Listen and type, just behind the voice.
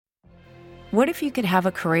What if you could have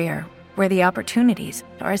a career where the opportunities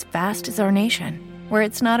are as vast as our nation, where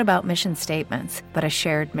it's not about mission statements, but a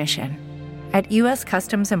shared mission? At U.S.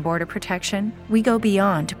 Customs and Border Protection, we go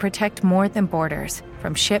beyond to protect more than borders.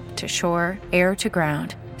 From ship to shore, air to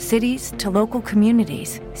ground, cities to local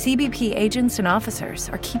communities, CBP agents and officers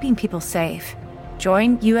are keeping people safe.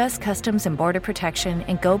 Join U.S. Customs and Border Protection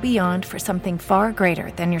and go beyond for something far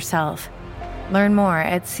greater than yourself. Learn more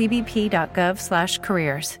at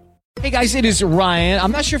cbp.gov/careers. Hey guys, it is Ryan.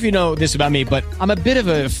 I'm not sure if you know this about me, but I'm a bit of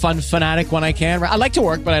a fun fanatic when I can. I like to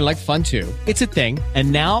work, but I like fun too. It's a thing.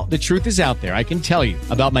 And now the truth is out there. I can tell you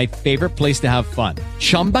about my favorite place to have fun.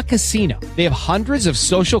 Chumba Casino. They have hundreds of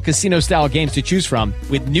social casino style games to choose from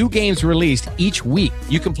with new games released each week.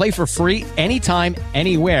 You can play for free anytime,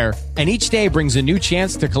 anywhere. And each day brings a new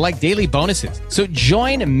chance to collect daily bonuses. So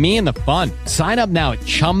join me in the fun. Sign up now at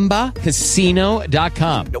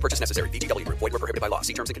ChumbaCasino.com. No purchase necessary. VGW. Void where prohibited by law.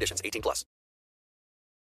 See terms and conditions. 18+.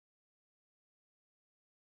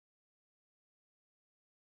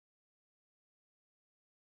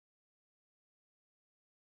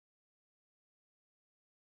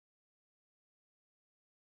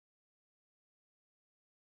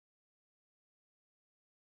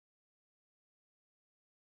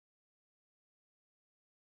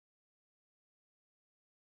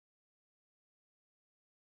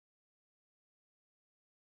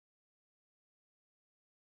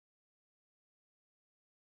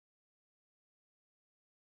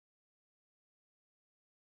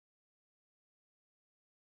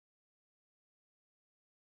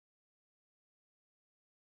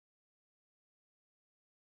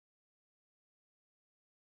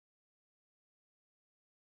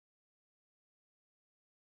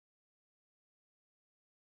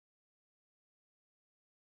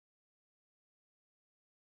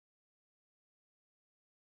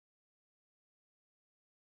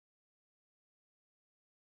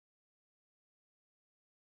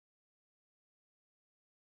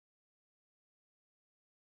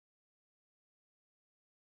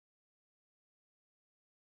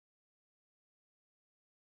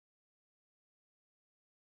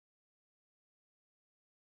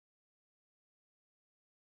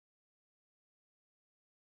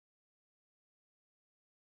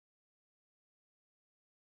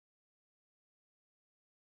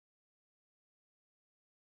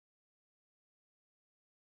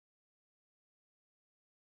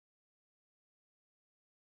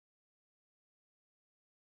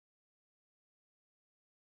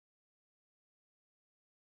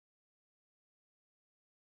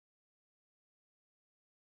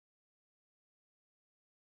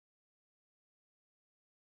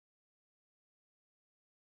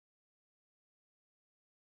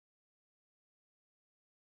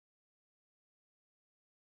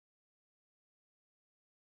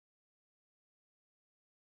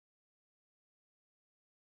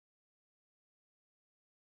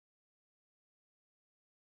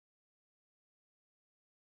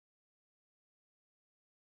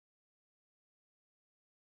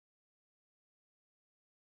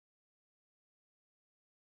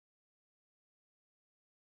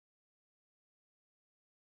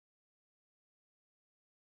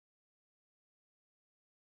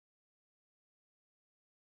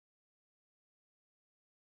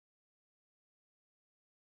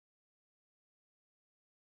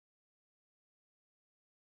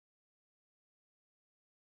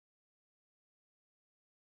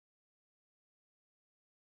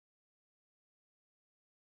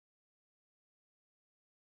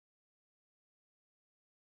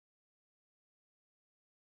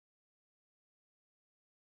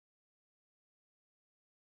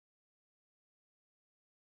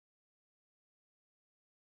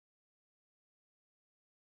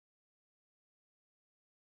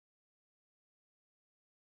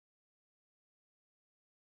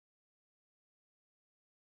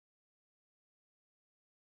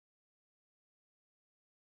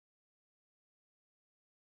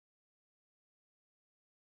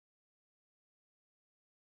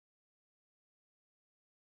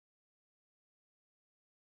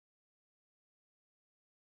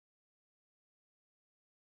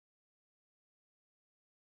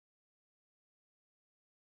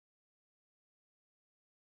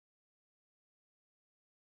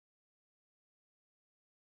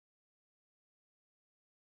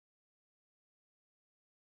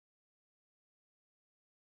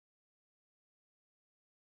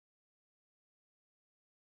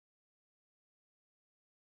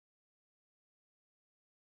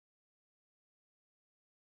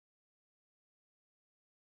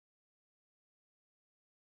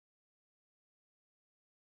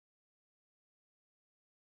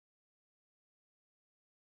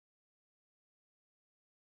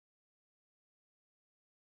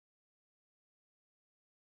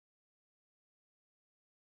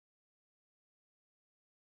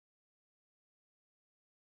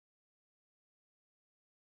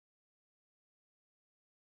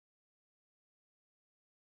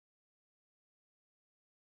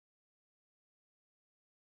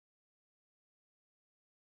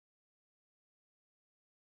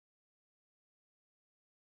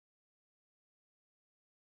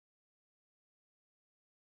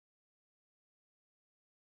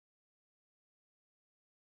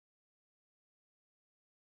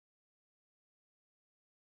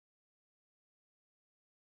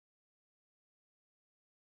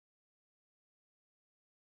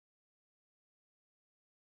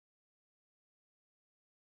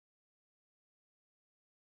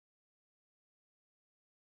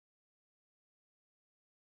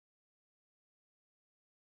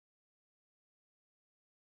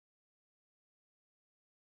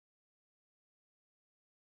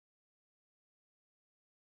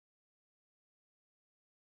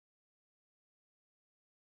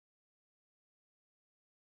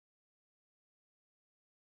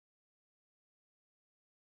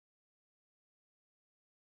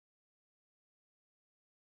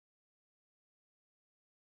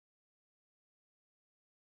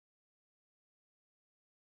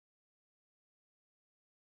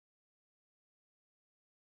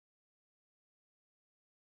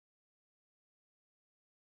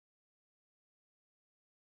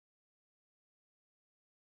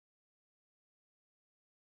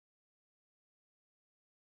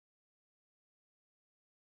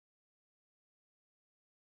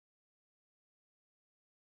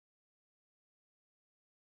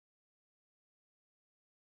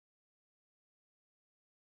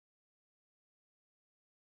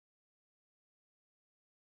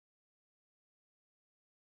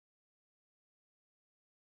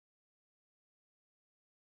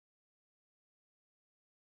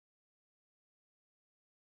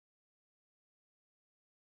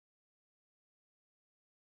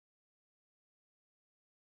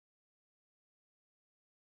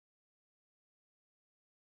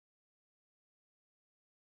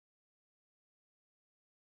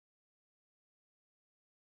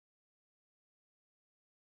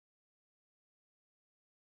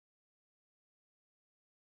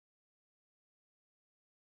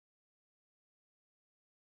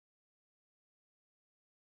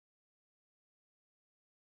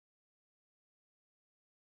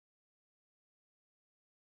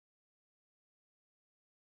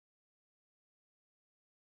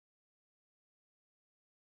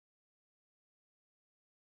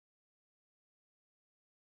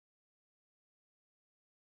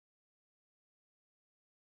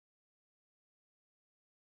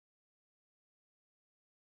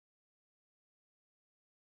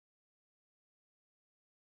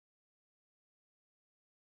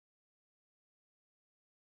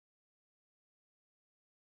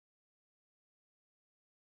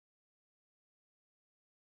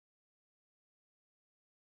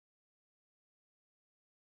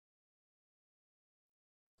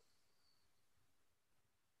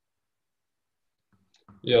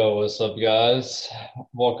 Yo, what's up, guys?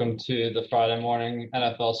 Welcome to the Friday morning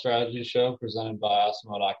NFL strategy show presented by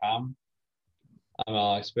Awesemo.com. I'm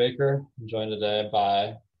Alex Baker, joined today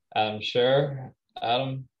by Adam Scher.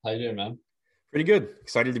 Adam, how you doing, man? Pretty good.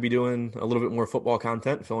 Excited to be doing a little bit more football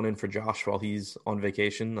content, filling in for Josh while he's on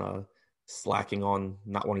vacation, slacking on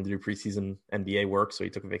not wanting to do preseason NBA work, so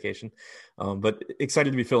he took a vacation. But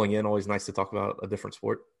excited to be filling in. Always nice to talk about a different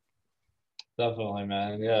sport. Definitely,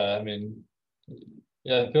 man. Yeah, I mean,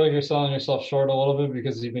 yeah, I feel like you're selling yourself short a little bit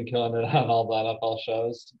because you've been killing it on all the NFL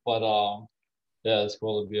shows. But yeah, it's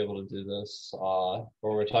cool to be able to do this. Where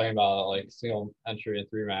we're talking about like single entry and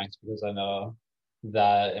three max because I know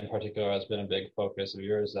that in particular has been a big focus of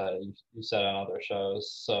yours that you said on other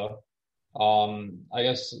shows. So I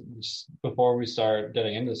guess just before we start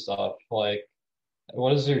getting into stuff, like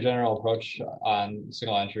what is your general approach on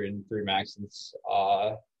single entry and three max since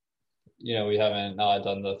we haven't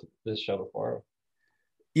done this show before?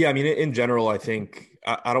 Yeah, I mean, in general, I think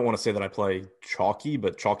I don't want to say that I play chalky,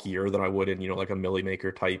 but chalkier than I would in, like a Millie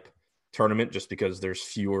Maker type tournament, just because there's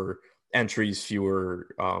fewer entries, fewer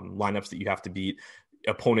lineups that you have to beat.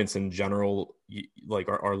 Opponents in general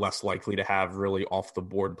are less likely to have really off the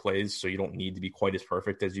board plays, so you don't need to be quite as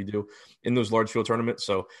perfect as you do in those large field tournaments.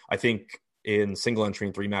 So I think in single entry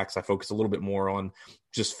and three max, I focus a little bit more on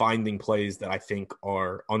just finding plays that I think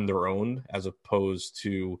are under owned as opposed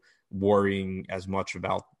to worrying as much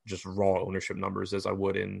about just raw ownership numbers as I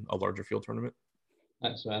would in a larger field tournament.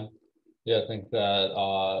 Nice, man. Yeah, I think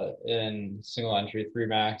that in single entry three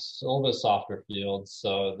max, a little bit softer fields,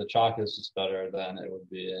 so the chalk is just better than it would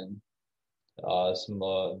be in some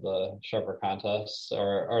of the sharper contests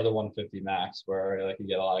or the 150 max where like you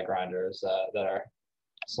get a lot of grinders that are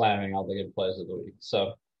slamming all the good plays of the week. So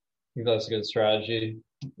I think that's a good strategy.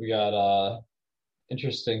 We got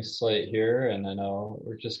interesting slate here, and I know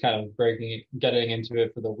we're just kind of getting into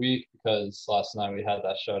it for the week because last night we had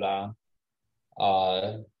that showdown.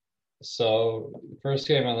 Uh, so first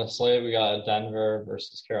game on the slate, we got Denver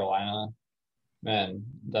versus Carolina. Man,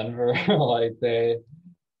 Denver, like they've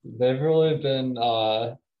really been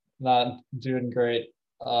not doing great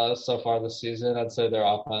so far this season. I'd say their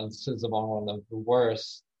offense is among one of the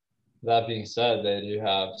worst. That being said, they do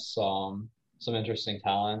have some interesting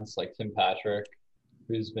talents like Tim Patrick,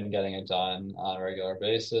 who's been getting it done on a regular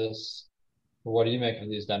basis. What do you make of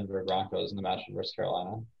these Denver Broncos in the matchup versus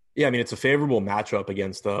Carolina? Yeah, I mean, it's a favorable matchup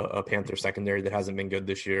against a Panther secondary that hasn't been good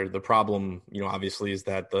this year. The problem, obviously, is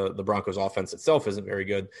that the Broncos offense itself isn't very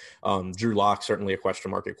good. Drew Lock, certainly a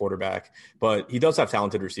question mark at quarterback, but he does have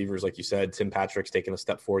talented receivers, like you said. Tim Patrick's taken a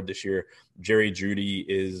step forward this year. Jerry Jeudy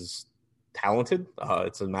is talented.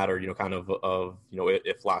 It's a matter, kind of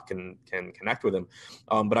if Lock can connect with him.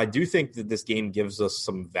 But I do think that this game gives us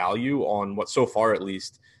some value on what, so far at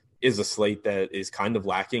least, is a slate that is kind of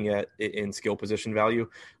lacking in skill position value.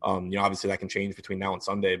 Obviously that can change between now and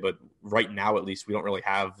Sunday, but right now, at least, we don't really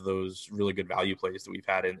have those really good value plays that we've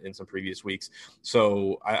had in some previous weeks.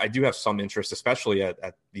 So I do have some interest, especially at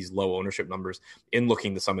these low ownership numbers, in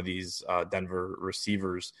looking to some of these Denver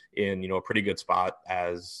receivers in, a pretty good spot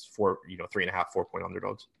as 3.5, 4-point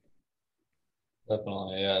underdogs.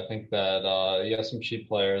 Definitely, yeah. I think that you have some cheap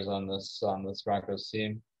players on this Broncos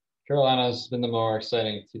team. Carolina's been the more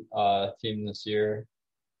exciting team this year,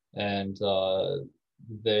 and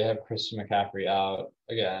they have Christian McCaffrey out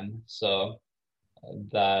again. So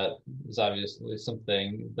that is obviously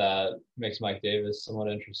something that makes Mike Davis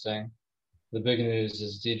somewhat interesting. The big news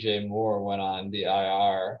is DJ Moore went on the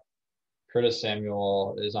IR. Curtis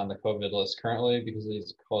Samuel is on the COVID list currently because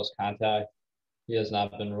he's close contact. He has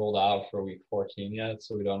not been ruled out for week 14 yet,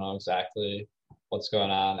 so we don't know exactly what's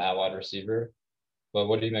going on at wide receiver. But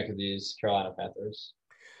what do you make of these Carolina Panthers?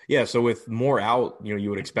 Yeah, so with more out, you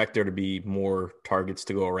would expect there to be more targets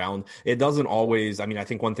to go around. It doesn't always, I mean, I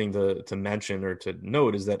think one thing to mention or to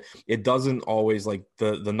note is that it doesn't always, like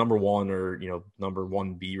the number one or, number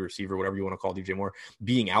 1B receiver, whatever you want to call DJ Moore,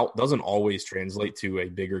 being out doesn't always translate to a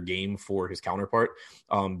bigger game for his counterpart,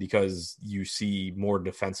 because you see more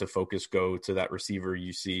defensive focus go to that receiver.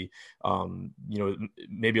 You see,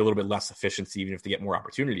 maybe a little bit less efficiency, even if they get more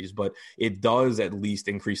opportunities, but it does at least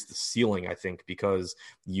increase the ceiling, I think, because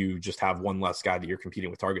you just have one less guy that you're competing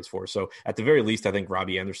with targets for. So at the very least, I think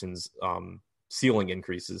Robbie Anderson's ceiling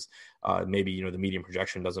increases. Maybe, the median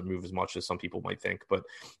projection doesn't move as much as some people might think, but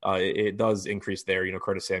it does increase there.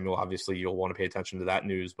 Curtis Samuel, obviously you'll want to pay attention to that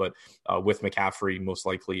news, but with McCaffrey most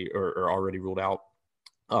likely or already ruled out,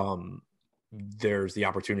 there's the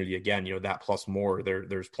opportunity again, that plus more.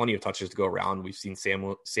 There's plenty of touches to go around. We've seen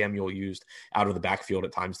Samuel used out of the backfield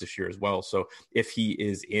at times this year as well. So if he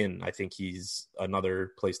is in, I think he's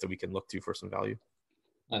another place that we can look to for some value.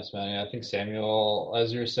 Nice, man. Yeah, I think Samuel,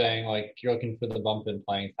 as you're saying, like you're looking for the bump in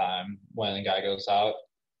playing time when a guy goes out.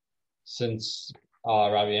 Since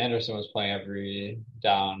Robbie Anderson was playing every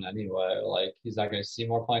down anyway, like he's not going to see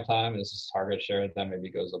more playing time. His target share then maybe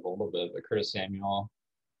goes up a little bit. But Curtis Samuel,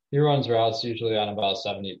 he runs routes usually on about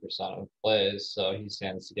 70% of plays, so he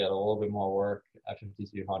stands to get a little bit more work at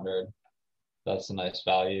 5,200. That's a nice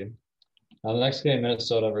value. Now the next game,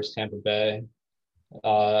 Minnesota versus Tampa Bay.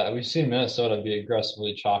 We've seen Minnesota be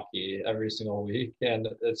aggressively chalky every single week, and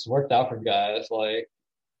it's worked out for guys. Like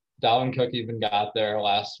Dalvin Cook even got there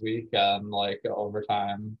last week on like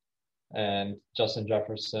overtime, and Justin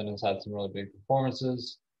Jefferson has had some really big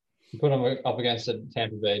performances. You put him up against a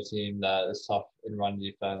Tampa Bay team that is tough in run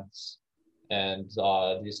defense and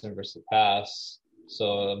decent versus the pass.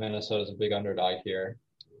 So Minnesota's a big underdog here.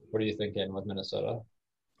 What are you thinking with Minnesota?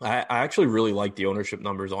 I actually really like the ownership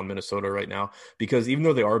numbers on Minnesota right now because even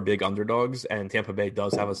though they are big underdogs and Tampa Bay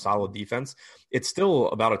does have a solid defense, it's still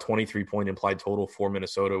about a 23-point implied total for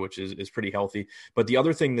Minnesota, which is pretty healthy. But the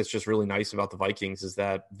other thing that's just really nice about the Vikings is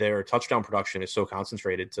that their touchdown production is so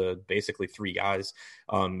concentrated to basically three guys,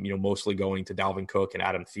 mostly going to Dalvin Cook and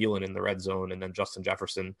Adam Thielen in the red zone, and then Justin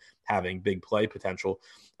Jefferson having big play potential.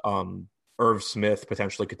 Irv Smith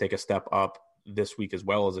potentially could take a step up this week as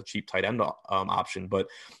well as a cheap tight end option. But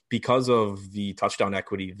because of the touchdown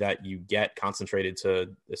equity that you get concentrated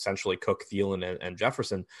to essentially Cook, Thielen, and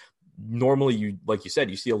Jefferson, normally you, like you said,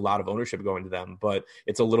 you see a lot of ownership going to them, but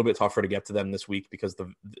it's a little bit tougher to get to them this week because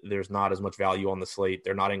there's not as much value on the slate.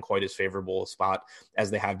 They're not in quite as favorable a spot as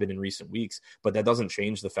they have been in recent weeks, but that doesn't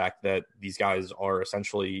change the fact that these guys are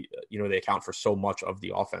essentially, they account for so much of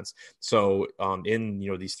the offense. So in,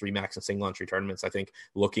 these three max and single entry tournaments, I think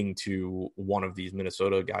looking to one of these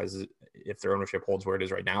Minnesota guys, if their ownership holds where it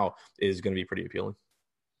is right now, is going to be pretty appealing.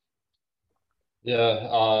 Yeah,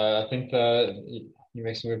 I think that you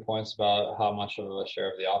make some good points about how much of a share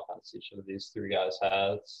of the offense each of these three guys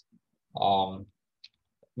has. Um,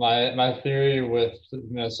 my theory with the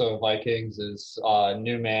Minnesota Vikings is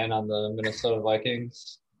new man on the Minnesota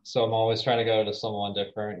Vikings. So I'm always trying to go to someone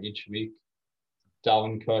different each week.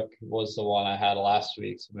 Dalvin Cook was the one I had last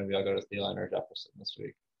week, so maybe I'll go to Thielen or Jefferson this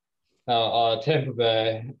week. Now, Tampa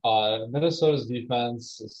Bay, Minnesota's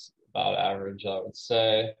defense is about average, I would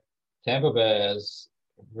say. Tampa Bay has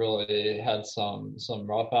really had some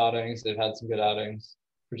rough outings. They've had some good outings.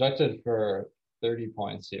 Projected for 30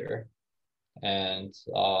 points here, and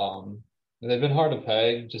they've been hard to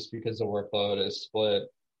peg just because the workload is split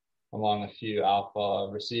among a few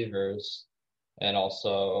alpha receivers, and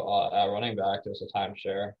also at running back there's a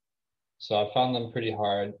timeshare. So I found them pretty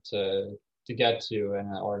hard to get to in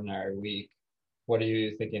an ordinary week. What are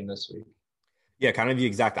you thinking this week? Yeah, kind of the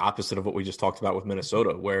exact opposite of what we just talked about with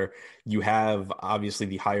Minnesota, where you have obviously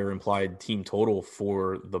the higher implied team total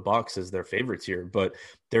for the Bucks as their favorites here, but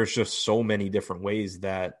there's just so many different ways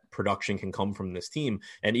that production can come from this team.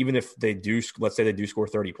 And even if they do, let's say they do score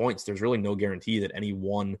 30 points, there's really no guarantee that any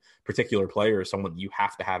one particular player is someone that you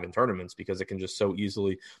have to have in tournaments because it can just so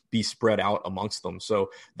easily be spread out amongst them. So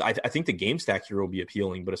I think the game stack here will be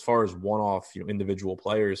appealing, but as far as one-off, individual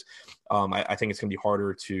players, I think it's going to be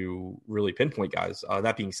harder to really pinpoint guys.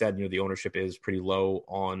 That being said, the ownership is pretty low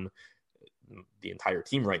on the entire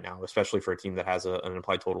team right now, especially for a team that has an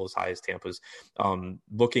implied total as high as Tampa's.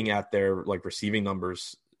 Looking at their receiving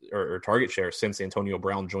numbers or target share since Antonio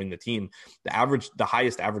Brown joined the team, the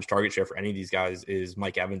highest average target share for any of these guys is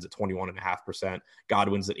Mike Evans at 21.5%,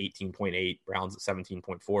 Godwin's at 18.8, Brown's at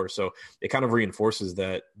 17.4. So it kind of reinforces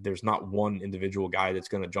that there's not one individual guy that's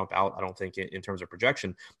going to jump out, I don't think, in terms of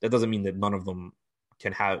projection. That doesn't mean that none of them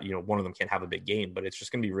can have, one of them can't have a big game, but it's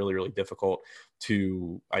just going to be really, really difficult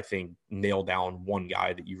to, I think, nail down one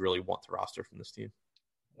guy that you really want to roster from this team.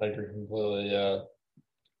 I agree completely. Yeah.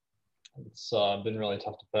 It's been really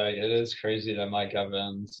tough to peg. It is crazy that Mike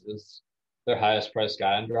Evans is their highest priced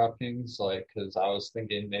guy in DraftKings, because I was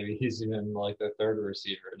thinking maybe he's even their third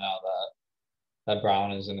receiver now that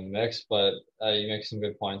Brown is in the mix. But you make some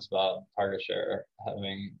good points about target share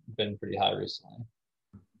having been pretty high recently.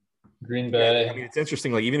 Green Bay. Yeah, I mean, it's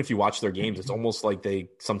interesting. Even if you watch their games, it's almost like they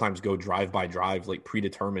sometimes go drive by drive,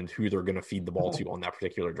 predetermined who they're going to feed the ball to on that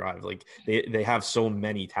particular drive. They have so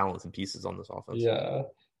many talented pieces on this offense. Yeah,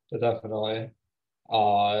 definitely.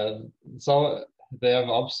 So they have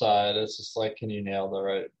upside. It's just can you nail the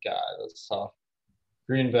right guy? That's tough.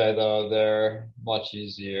 Green Bay, though, they're much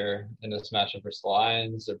easier in this matchup versus the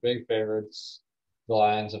Lions. They're big favorites. The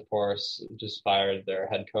Lions, of course, just fired their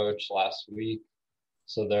head coach last week.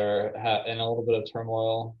 So they're in a little bit of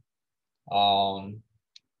turmoil.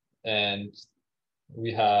 And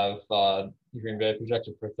we have Green Bay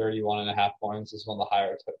projected for 31.5 points. Is one of the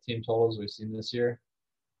higher team totals we've seen this year.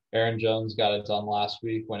 Aaron Jones got it done last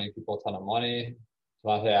week, winning people a ton of money.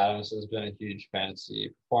 Davante Adams has been a huge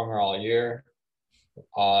fantasy performer all year.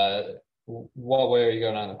 What way are you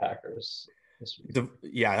going on the Packers this week?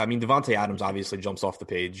 Yeah, I mean, Davante Adams obviously jumps off the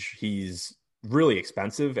page. He's really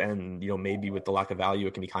expensive, and maybe with the lack of value,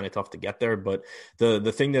 it can be kind of tough to get there. But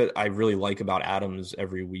the thing that I really like about Adams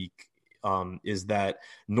every week is that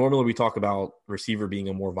normally we talk about receiver being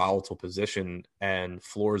a more volatile position and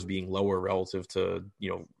floors being lower relative to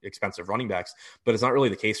expensive running backs, but it's not really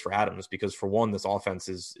the case for Adams, because for one, this offense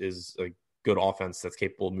is a good offense that's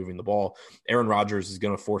capable of moving the ball. Aaron Rodgers is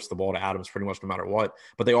going to force the ball to Adams pretty much no matter what,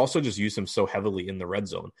 but they also just use him so heavily in the red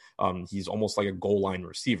zone. He's almost like a goal line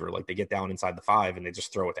receiver. Like, they get down inside the 5 and they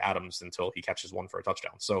just throw it to Adams until he catches one for a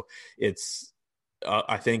touchdown. So it's,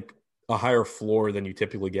 I think, a higher floor than you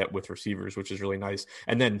typically get with receivers, which is really nice.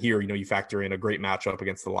 And then here, you factor in a great matchup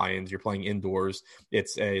against the Lions. You're playing indoors.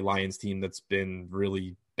 It's a Lions team that's been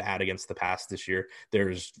really bad against the pass this year.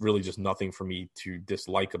 There's really just nothing for me to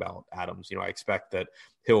dislike about Adams. I expect that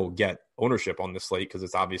he'll get ownership on this slate because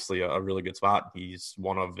it's obviously a really good spot. He's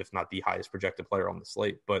one of, if not the highest projected player on the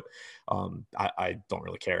slate, but I don't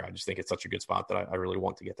really care. I just think it's such a good spot that I really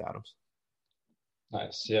want to get to Adams.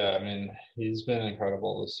 Nice. Yeah, I mean, he's been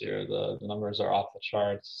incredible this year. The numbers are off the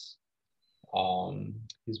charts.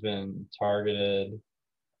 He's been targeted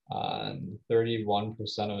on 31%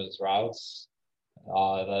 of his routes.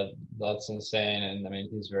 That's insane. And I mean,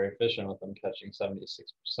 he's very efficient with them, catching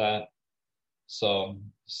 76%. So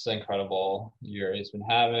it's incredible year he's been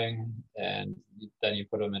having. And then you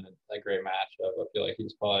put him in a great matchup. I feel like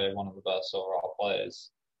he's probably one of the best overall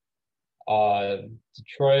plays.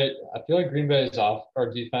 Detroit, I feel like Green Bay's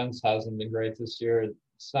our defense hasn't been great this year.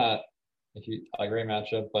 It's not a great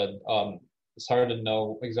matchup, but it's hard to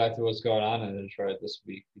know exactly what's going on in Detroit this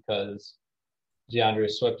week because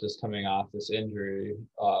DeAndre Swift is coming off this injury.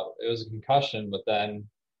 It was a concussion, but then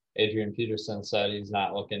Adrian Peterson said he's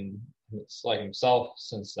not looking like himself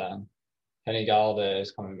since then. Kenny Galladay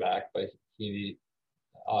is coming back, but the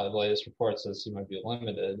latest report says he might be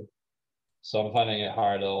limited. So I'm finding it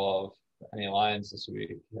hard to love any Lions this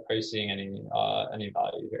week. Are you seeing any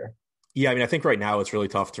value here? Yeah, I mean, I think right now it's really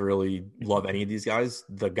tough to really love any of these guys.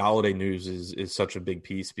 The Galladay news is such a big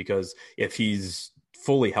piece because if he's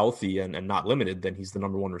fully healthy and not limited, then he's the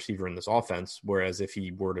number one receiver in this offense. Whereas if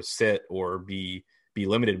he were to sit or be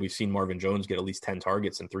limited, we've seen Marvin Jones get at least 10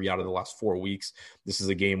 targets in 3 out of the last 4 weeks. This is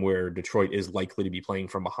a game where Detroit is likely to be playing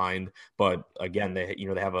from behind, but again, they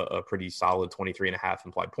have a pretty solid 23.5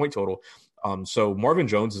 implied point total. So Marvin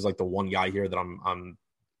Jones is like the one guy here that I'm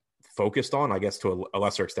focused on, I guess to a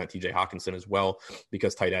lesser extent, TJ Hawkinson as well,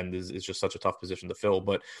 because tight end is just such a tough position to fill.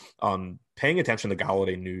 But paying attention to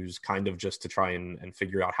Galladay news kind of just to try and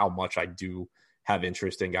figure out how much I do have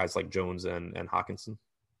interest in guys like Jones and Hawkinson.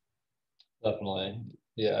 Definitely.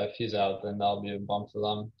 Yeah, if he's out, then that'll be a bump for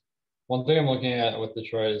them. One thing I'm looking at with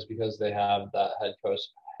Detroit is because they have that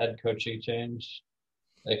head coaching change,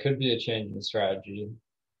 it could be a change in strategy.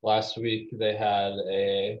 Last week, they had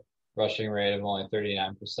a rushing rate of only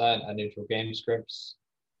 39% at neutral game scripts.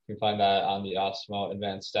 You can find that on the Awesemo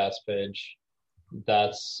advanced stats page.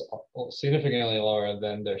 That's significantly lower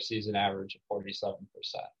than their season average of 47%.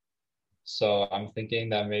 So I'm thinking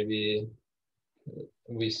that maybe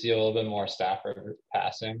we see a little bit more Stafford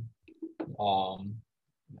passing.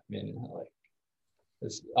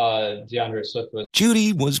 It's DeAndre Swift was.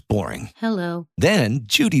 Judy was boring. Hello. Then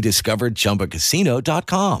Judy discovered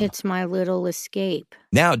ChumbaCasino.com. It's my little escape.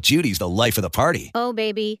 Now Judy's the life of the party. Oh,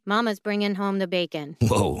 baby, mama's bringing home the bacon.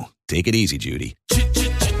 Whoa, take it easy, Judy.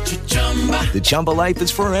 The Chumba life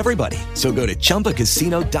is for everybody. So go to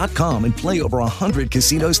ChumbaCasino.com and play over 100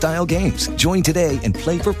 casino-style games. Join today and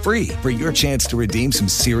play for free for your chance to redeem some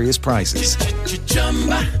serious prizes.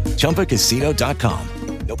 ChumbaCasino.com.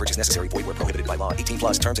 No purchase necessary. Void where prohibited by law.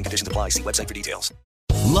 18+ terms and conditions apply. See website for details.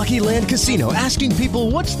 Lucky Land Casino, asking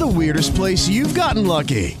people, what's the weirdest place you've gotten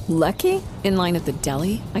lucky? Lucky? In line at the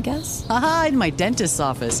deli, I guess? Aha, in my dentist's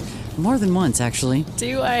office. More than once, actually.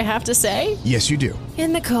 Do I have to say? Yes, you do.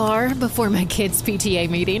 In the car before my kids' PTA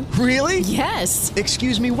meeting. Really? Yes.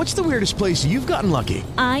 Excuse me, what's the weirdest place you've gotten lucky?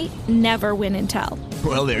 I never win and tell.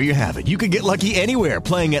 Well, there you have it. You can get lucky anywhere,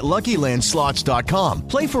 playing at LuckyLandSlots.com.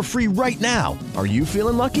 Play for free right now. Are you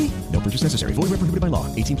feeling lucky? No purchase necessary. Void where prohibited by law.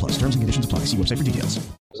 18+. Terms and conditions apply. See website for details.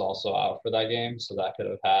 Was also out for that game, so that could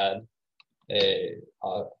have had a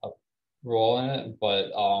role in it,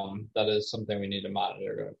 but that is something we need to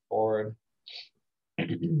monitor going forward.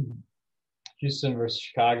 Houston versus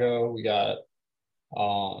Chicago, we got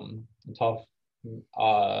a tough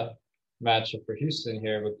matchup for Houston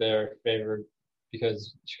here, but they're favored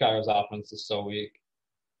because Chicago's offense is so weak.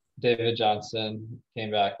 David Johnson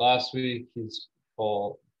came back last week. He's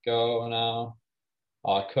full go now.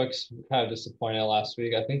 Cook's kind of disappointed last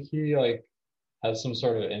week. I think he has some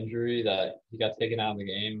sort of injury that he got taken out of the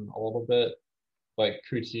game a little bit. But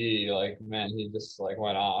Kuti, man, he just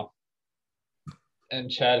went off. And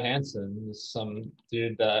Chad Hansen is some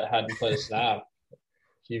dude that hadn't played a snap.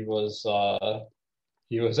 He was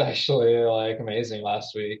actually amazing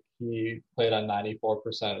last week. He played on 94%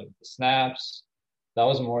 of the snaps. That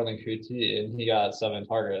was more than Kuti, and he got 7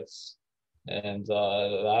 targets. And that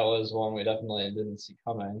was one we definitely didn't see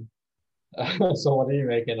coming. So what are you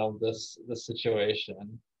making of this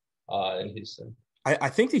situation in Houston? I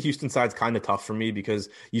think the Houston side's kind of tough for me because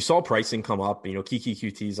you saw pricing come up. Kiki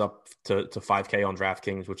QT's up to $5K on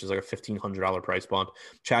DraftKings, which is like a $1,500 price bump.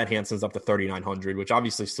 Chad Hansen's up to $3,900, which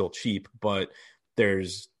obviously is still cheap, but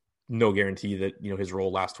there's no guarantee that his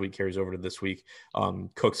role last week carries over to this week.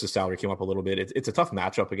 Cooks' salary came up a little bit. It's a tough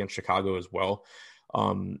matchup against Chicago as well.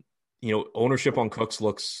 Ownership on Cooks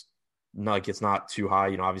looks like it's not too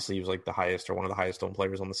high. Obviously he was the highest or one of the highest owned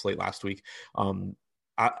players on the slate last week.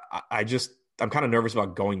 I'm kind of nervous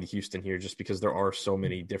about going to Houston here just because there are so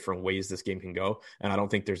many different ways this game can go. And I don't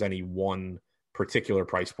think there's any one particular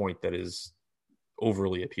price point that is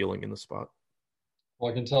overly appealing in the spot.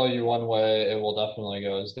 Well, I can tell you one way it will definitely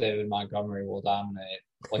go is David Montgomery will dominate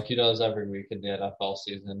like he does every week in the NFL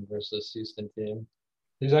season versus Houston team.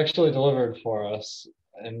 He's actually delivered for us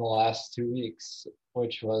in the last 2 weeks,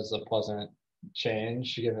 which was a pleasant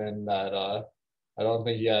change given that I don't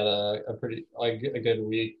think he had a pretty a good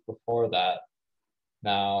week before that.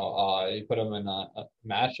 Now you put him in a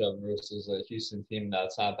matchup versus a Houston team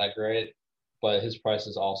that's not that great, but his price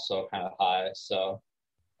is also kind of high. So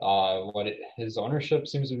his ownership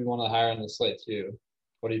seems to be one of the higher on the slate too.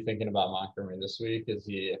 What are you thinking about Montgomery this week? Is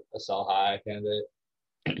he a sell high candidate?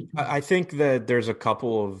 I think that there's a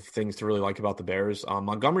couple of things to really like about the Bears.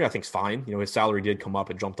 Montgomery, I think, is fine. His salary did come up.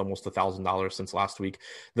 It jumped almost $1,000 since last week.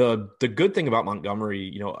 The good thing about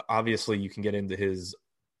Montgomery, obviously you can get into his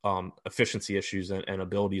efficiency issues and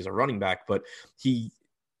ability as a running back, but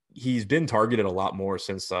he's been targeted a lot more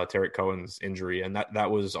since Tarek Cohen's injury, and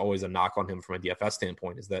that was always a knock on him from a DFS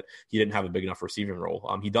standpoint, is that he didn't have a big enough receiving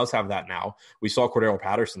role. He does have that now. We saw Cordero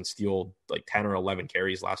Patterson steal 10 or 11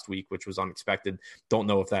 carries last week, which was unexpected. Don't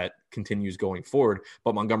know if that continues going forward,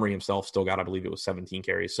 but Montgomery himself still got, I believe it was 17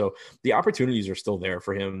 carries. So the opportunities are still there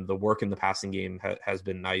for him. The work in the passing game has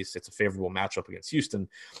been nice. It's a favorable matchup against Houston.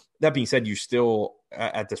 That being said, you still,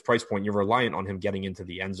 at this price point, you're reliant on him getting into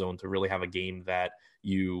the end zone to really have a game that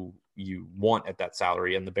you want at that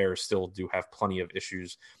salary, and the Bears still do have plenty of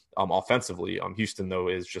issues offensively. Houston, though,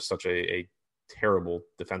 is just such a terrible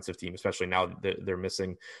defensive team, especially now that they're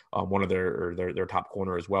missing one of their top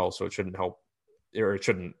corner as well, so it shouldn't help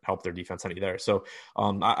their defense any there. So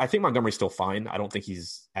I think Montgomery's still fine. I don't think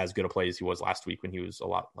he's as good a play as he was last week when he was a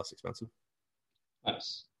lot less expensive.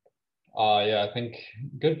 Nice. Yeah, I think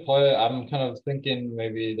good play. I'm kind of thinking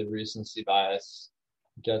maybe the recency bias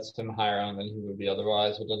gets him higher on than he would be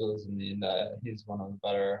otherwise, but that doesn't mean that he's one of the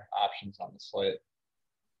better options on the slate.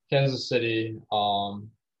 Kansas City,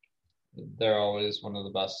 they're always one of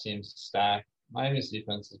the best teams to stack. Miami's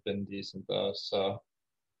defense has been decent though, so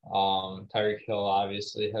Tyreek Hill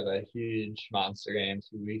obviously had a huge monster game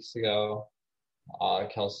 2 weeks ago.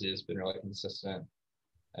 Kelsey has been really consistent,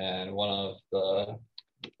 and one of the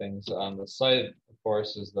things on the site, of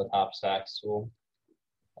course, is the top stacks tool.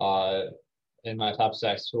 In my top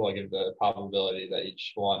stacks tool, I give the probability that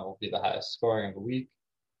each one will be the highest scoring of the week.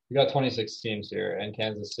 We got 26 teams here, and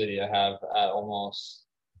Kansas City I have at almost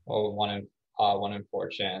 1 in 4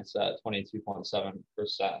 chance at 22.7%.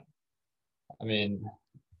 I mean,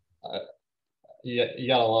 you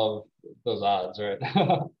gotta love those odds, right?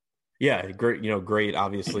 Yeah, great. Great.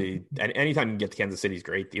 Obviously, and anytime you can get to Kansas City is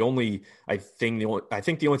great. I think the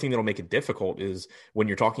only thing that'll make it difficult is when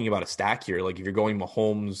you're talking about a stack here. Like if you're going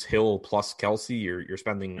Mahomes, Hill plus Kelsey, you're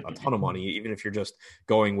spending a ton of money. Even if you're just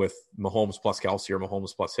going with Mahomes plus Kelsey or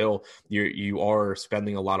Mahomes plus Hill, you are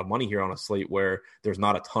spending a lot of money here on a slate where there's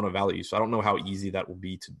not a ton of value. So I don't know how easy that will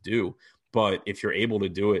be to do. But if you're able to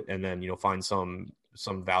do it and then find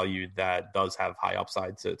some value that does have high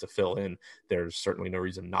upside to fill in, there's certainly no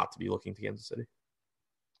reason not to be looking to Kansas City.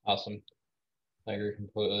 Awesome. I agree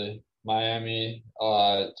completely. Miami,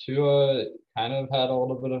 Tua kind of had a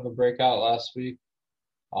little bit of a breakout last week,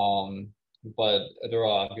 but there were a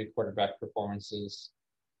lot of good quarterback performances.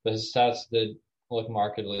 But his stats did look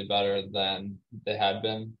markedly better than they had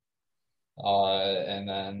been. And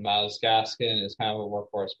then Myles Gaskin is kind of a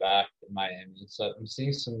workhorse back in Miami. So I'm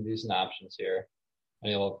seeing some decent options here. I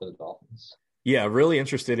need to look for the Dolphins. Yeah, really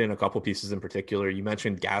interested in a couple pieces in particular. You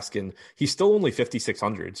mentioned Gaskin. He's still only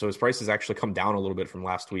 5,600, so his price has actually come down a little bit from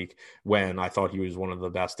last week when I thought he was one of the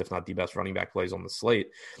best, if not the best, running back plays on the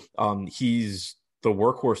slate. He's the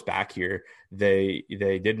workhorse back here. They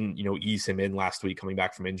didn't ease him in last week coming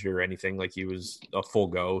back from injury or anything. Like, he was a full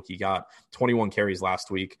go. He got 21 carries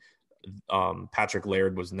last week. Patrick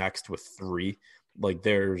Laird was next with 3. Like,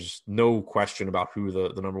 there's no question about who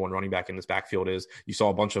the number one running back in this backfield is. You saw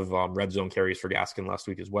a bunch of red zone carries for Gaskin last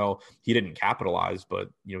week as well. He didn't capitalize, but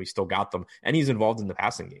he still got them, and he's involved in the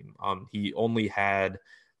passing game. He only had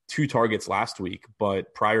 2 targets last week,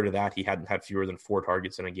 but prior to that, he hadn't had fewer than 4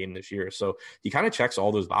 targets in a game this year. So he kind of checks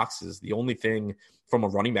all those boxes. The only thing from a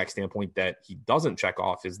running back standpoint that he doesn't check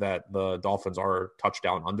off is that the Dolphins are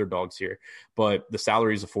touchdown underdogs here, but the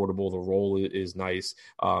salary is affordable. The role is nice.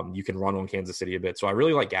 You can run on Kansas City a bit. So I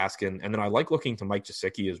really like Gaskin. And then I like looking to Mike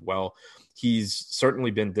Gesicki as well. He's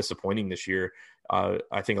certainly been disappointing this year.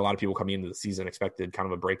 I think a lot of people coming into the season expected kind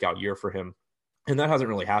of a breakout year for him. And that hasn't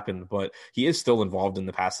really happened, but he is still involved in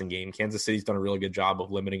the passing game. Kansas City's done a really good job of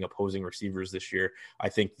limiting opposing receivers this year. I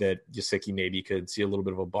think that Gesicki maybe could see a little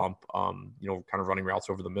bit of a bump, kind of running routes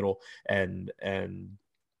over the middle, and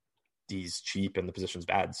he's cheap and the position's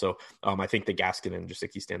bad. So I think that Gaskin and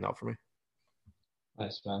Gesicki stand out for me.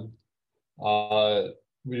 Nice, man.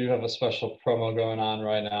 We do have a special promo going on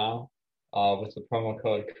right now. With the promo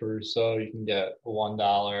code Caruso, you can get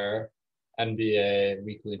 $1 NBA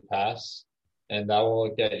weekly pass. And that will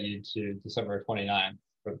get you to December 29th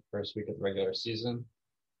for the first week of the regular season.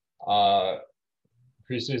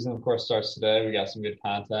 Preseason, of course, starts today. We got some good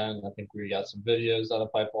content. I think we got some videos out of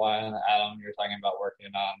pipeline. Adam, you were talking about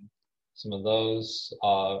working on some of those.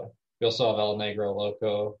 We also have El Negro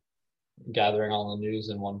Loco gathering all the news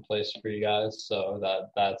in one place for you guys. So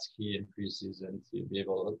that's key in preseason to be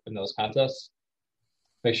able to win those contests.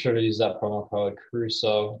 Make sure to use that promo code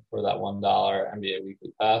Caruso for that $1 NBA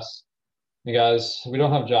weekly pass. Hey guys, we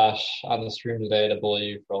don't have Josh on the stream today to bully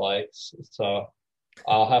you for likes, so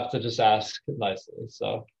I'll have to just ask nicely.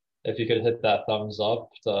 So if you could hit that thumbs up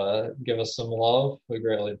to give us some love, we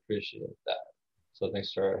greatly appreciate that. So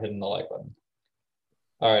thanks for hitting the like button.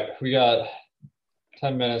 All right, we got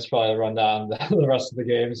 10 minutes probably to run down the rest of the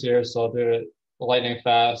games here, so I'll do it lightning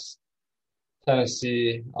fast.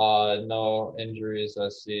 Tennessee, no injuries, I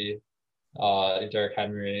see. Derrick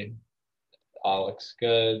Henry looks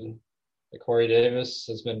good. Corey Davis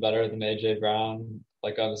has been better than A.J. Brown,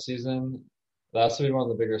 on the season. That's to be one of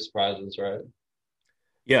the bigger surprises, right?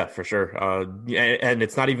 Yeah, for sure. And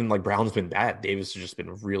it's not even like Brown's been bad. Davis has just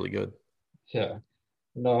been really good. Yeah.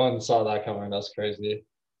 No one saw that coming. That's crazy.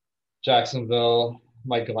 Jacksonville,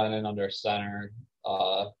 Mike Glennon under center.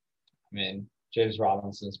 James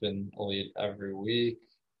Robinson's been elite every week.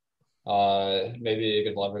 Maybe a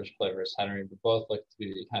good leverage play versus Henry, but both look to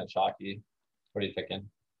be kind of chalky. What are you thinking?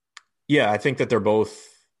 Yeah, I think that they're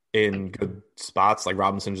both in good spots. Like,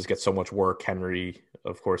 Robinson just gets so much work. Henry,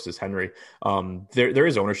 of course, is Henry. There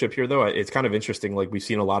is ownership here, though. It's kind of interesting. Like, we've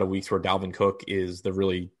seen a lot of weeks where Dalvin Cook is the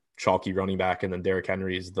really chalky running back, and then Derrick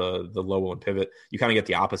Henry is the low one pivot. You kind of get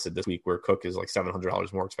the opposite this week, where Cook is like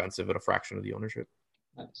 $700 more expensive at a fraction of the ownership.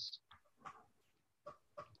 Nice.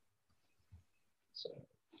 So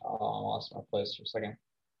I lost my place for a second.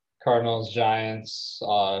 Cardinals, Giants,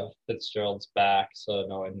 Fitzgerald's back, so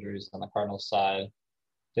no injuries on the Cardinals side.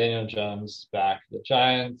 Daniel Jones back for the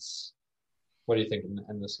Giants. What do you think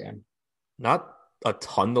in this game? Not a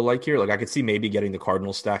ton to like here. Like, I could see maybe getting the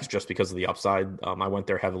Cardinals stacks just because of the upside. I went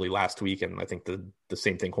there heavily last week, and I think the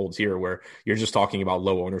same thing holds here, where you're just talking about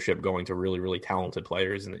low ownership going to really, really talented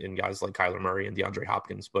players and guys like Kyler Murray and DeAndre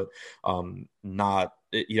Hopkins, but I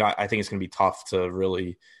think it's going to be tough to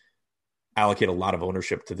really allocate a lot of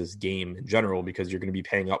ownership to this game in general, because you're going to be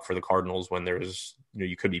paying up for the Cardinals when there's,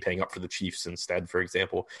 you could be paying up for the Chiefs instead, for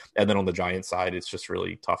example. And then on the Giants side, it's just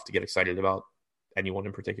really tough to get excited about anyone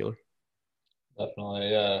in particular. Definitely,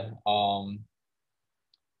 yeah.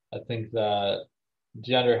 I think that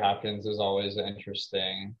DeAndre Hopkins is always an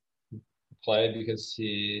interesting play because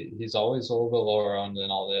he's always a little bit lower owned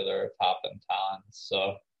than all the other top end talents.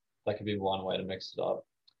 So that could be one way to mix it up.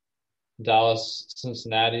 Dallas,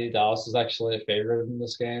 Cincinnati. Dallas is actually a favorite in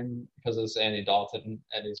this game because it's Andy Dalton,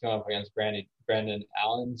 and he's going up against Brandon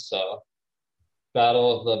Allen. So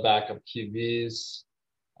battle of the backup QBs.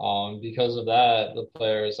 Because of that, the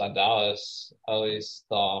players on Dallas, at least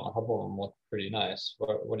a couple of them look pretty nice.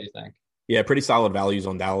 What do you think? Yeah, pretty solid values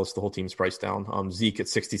on Dallas. The whole team's priced down. Zeke at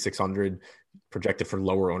 6,600, projected for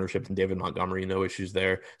lower ownership than David Montgomery. No issues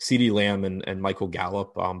there. CeeDee Lamb and Michael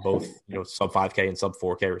Gallup, both sub 5K and sub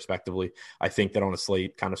 4K respectively. I think that on a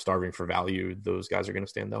slate kind of starving for value, those guys are going to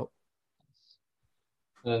stand out.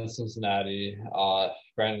 And then Cincinnati,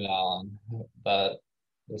 Brandon Allen.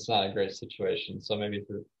 That's not a great situation. So maybe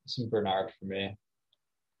for some Bernard for me.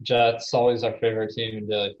 Jets, always our favorite team in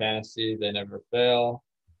daily fantasy. They never fail.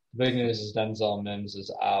 The big news is Denzel Mims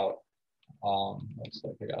is out. Looks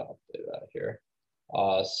like I gotta update that here.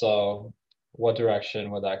 So what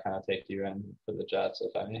direction would that kind of take you in for the Jets,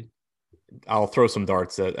 if any? I'll throw some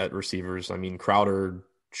darts at receivers. I mean, Crowder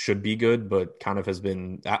should be good, but kind of has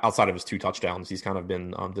been, outside of his 2 touchdowns, he's kind of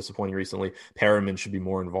been disappointing recently. Perriman should be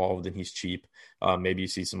more involved, and he's cheap. Maybe you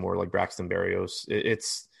see some more like Braxton Berrios.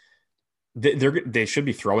 They should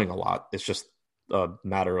be throwing a lot. It's just a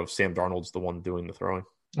matter of Sam Darnold's the one doing the throwing.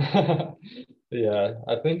 Yeah,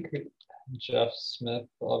 I think Jeff Smith,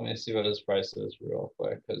 let me see what his price is real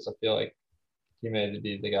quick, because I feel like he may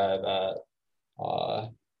be the guy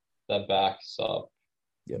that backs up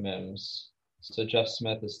Mims. So Jeff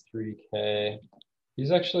Smith is 3K.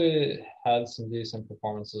 He's actually had some decent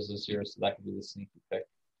performances this year, so that could be the sneaky pick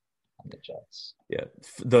on the Jets. Yeah,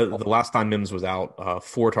 the last time Mims was out,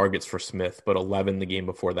 4 targets for Smith, but 11 the game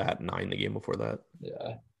before that, 9 the game before that.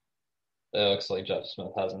 Yeah. It looks like Jeff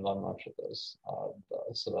Smith hasn't done much with those,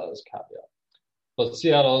 so that is caveat. But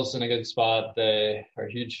Seattle's in a good spot. They are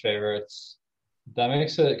huge favorites. That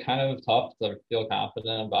makes it kind of tough to feel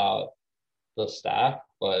confident about the stack,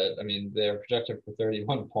 but I mean, they're projected for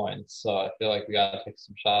 31 points, so I feel like we got to take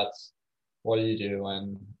some shots. What do you do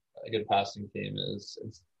when a good passing team is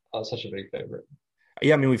such a big favorite?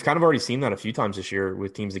 Yeah, I mean, we've kind of already seen that a few times this year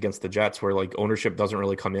with teams against the Jets where like ownership doesn't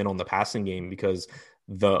really come in on the passing game because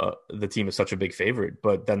the team is such a big favorite,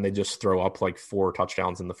 but then they just throw up like 4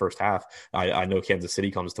 touchdowns in the first half. I know Kansas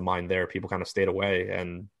City comes to mind there. People kind of stayed away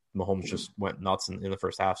and Mahomes just went nuts in the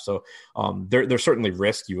first half. So there's certainly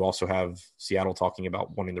risk. You also have Seattle talking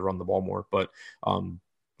about wanting to run the ball more, but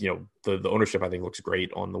the ownership I think looks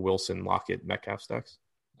great on the Wilson, Lockett, Metcalf stacks.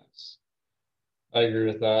 Nice. I agree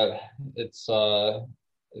with that. It's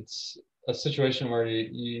a situation where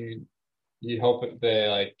you hope they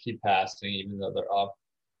like keep passing even though they're up,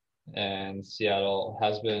 and Seattle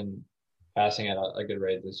has been passing at a good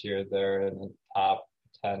rate this year. They're in the top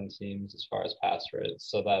 10 teams as far as pass rates,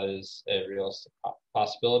 so that is a realistic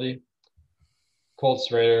possibility.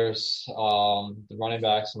 Colts, Raiders, the running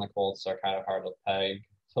backs on the Colts are kind of hard to peg.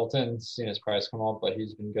 Hilton's seen his price come up, but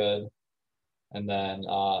he's been good. And then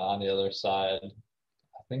on the other side,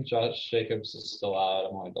 I think Josh Jacobs is still out.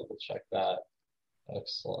 I'm going to double check that.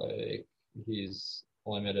 Looks like he's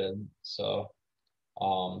limited. So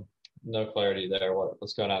no clarity there.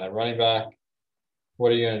 What's going on at running back?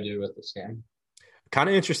 What are you going to do with this game? Kind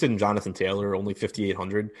of interested in Jonathan Taylor, only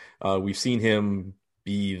 5,800. We've seen him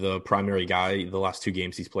be the primary guy the last 2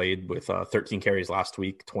 games he's played with 13 carries last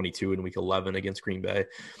week, 22 in week 11 against Green Bay.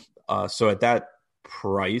 So at that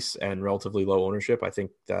price and relatively low ownership, I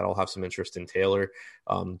think that I'll have some interest in Taylor.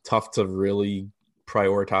 Tough to really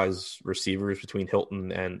prioritize receivers between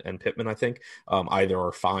Hilton and Pittman, I think. Either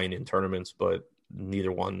are fine in tournaments, but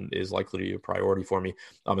neither one is likely to be a priority for me.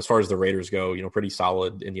 As far as the Raiders go, pretty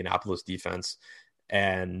solid Indianapolis defense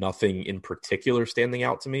and nothing in particular standing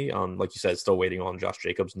out to me. Like you said, still waiting on Josh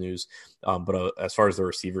Jacobs news. But as far as the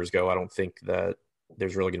receivers go, I don't think that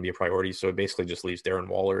there's really going to be a priority. So it basically just leaves Darren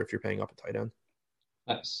Waller if you're paying up a tight end.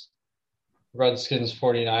 Nice. Redskins,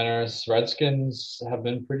 49ers. Redskins have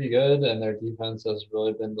been pretty good, and their defense has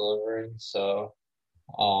really been delivering. So,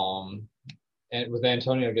 and with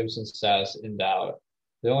Antonio Gibson's status in doubt,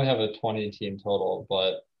 they only have a 20-team total,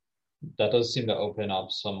 but that does seem to open up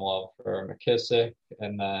some love for McKissick.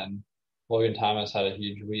 And then Logan Thomas had a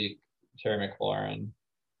huge week. Terry McLaurin,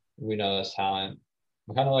 we know this talent.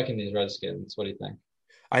 I'm kind of liking these Redskins. What do you think?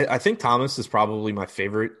 I think Thomas is probably my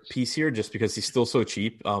favorite piece here just because he's still so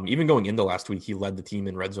cheap. Even going into last week, he led the team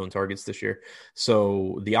in red zone targets this year.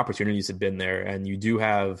 So the opportunities have been there. And you do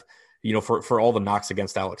have, for all the knocks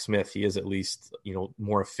against Alex Smith, he is at least,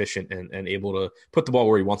 more efficient and able to put the ball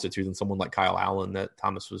where he wants it to than someone like Kyle Allen that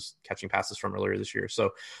Thomas was catching passes from earlier this year.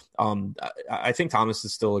 So I think Thomas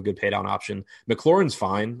is still a good pay down option. McLaurin's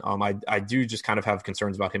fine. I do just kind of have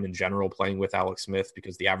concerns about him in general playing with Alex Smith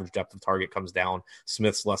because the average depth of target comes down.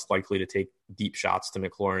 Smith's less likely to take deep shots to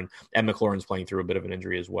McLaurin, and McLaurin's playing through a bit of an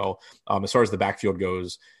injury as well. As far as the backfield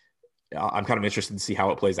goes, I'm kind of interested to see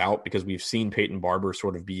how it plays out because we've seen Peyton Barber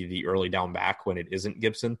sort of be the early down back when it isn't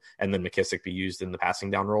Gibson, and then McKissick be used in the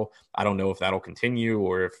passing down role. I don't know if that'll continue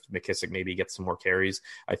or if McKissick maybe gets some more carries.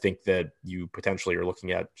 I think that you potentially are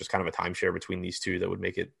looking at just kind of a timeshare between these two that would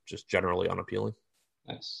make it just generally unappealing.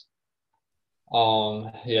 Nice.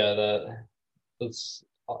 Yeah, that's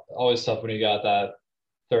always tough when you got that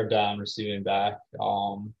third down receiving back,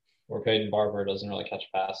 where Peyton Barber doesn't really catch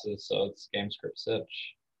passes, so it's game script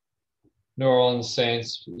stitch. New Orleans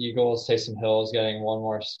Saints, Eagles, Taysom Hill is getting one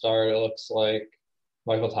more start. It looks like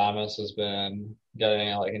Michael Thomas has been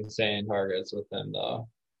getting like insane targets with him though.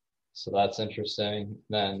 So that's interesting.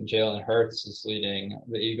 Then Jalen Hurts is leading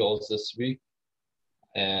the Eagles this week.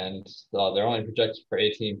 And they're only projected for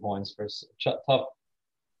 18 points for tough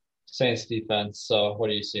Saints defense. So what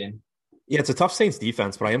are you seeing? Yeah, it's a tough Saints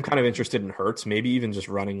defense, but I am kind of interested in Hurts, maybe even just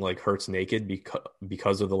running like Hurts naked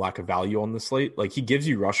because of the lack of value on the slate. Like he gives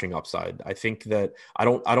you rushing upside. I think that I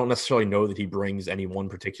don't necessarily know that he brings any one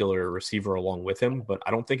particular receiver along with him, but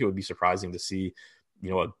I don't think it would be surprising to see,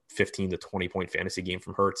 a 15 to 20 point fantasy game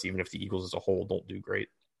from Hurts, even if the Eagles as a whole don't do great.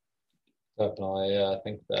 Definitely. Yeah, I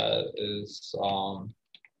think that is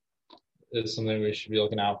something we should be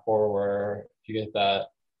looking out for, where if you get that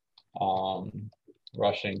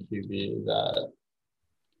rushing QB,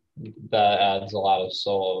 that adds a lot of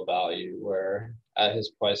solo value, where at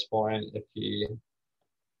his price point, if he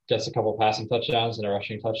gets a couple passing touchdowns and a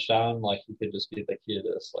rushing touchdown, like he could just be the key to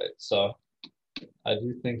this slate. So I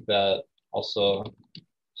do think that also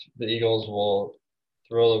the Eagles will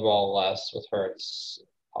throw the ball less with Hurts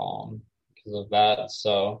because of that.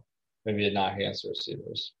 So maybe not against the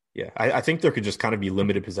receivers. Yeah, I think there could just kind of be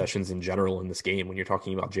limited possessions in general in this game when you're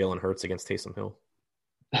talking about Jalen Hurts against Taysom Hill.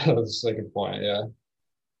 That's a good point, yeah.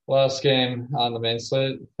 Last game on the main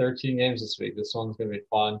slate, 13 games this week. This one's going to be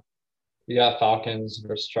fun. We got Falcons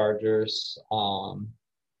versus Chargers.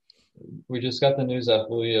 We just got the news that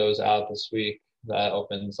Julio's out this week. That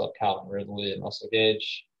opens up Calvin Ridley and Russell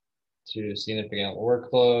Gage to significant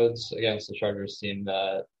workloads against the Chargers team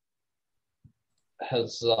that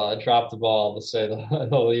has dropped the ball, to say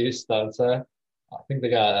the least, I would say. I think they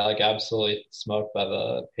got absolutely smoked by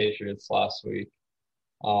the Patriots last week.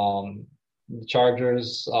 The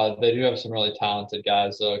Chargers, they do have some really talented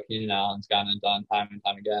guys, though. Keenan Allen's gotten it done time and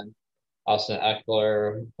time again. Austin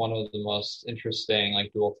Eckler, one of the most interesting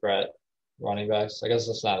dual threat running backs. I guess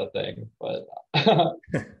that's not a thing, but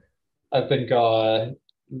I think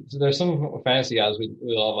there's some fantasy guys we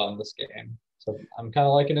love on this game. So I'm kind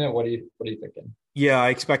of liking it. What are you thinking? Yeah, I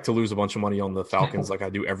expect to lose a bunch of money on the Falcons like I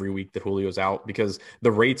do every week that Julio's out, because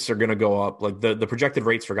the rates are going to go up. Like the projected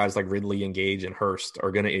rates for guys like Ridley and Gage and Hurst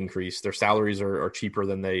are going to increase. Their salaries are cheaper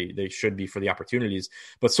than they should be for the opportunities.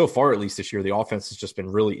 But so far, at least this year, the offense has just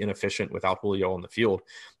been really inefficient without Julio on the field.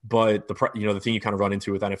 But the thing you kind of run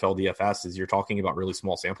into with NFL DFS is you're talking about really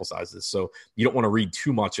small sample sizes. So you don't want to read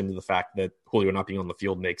too much into the fact that Julio not being on the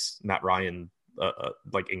field makes Matt Ryan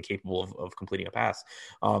incapable of completing a pass.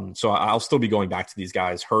 So I'll still be going back to these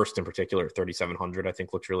guys. Hurst in particular at 3,700 I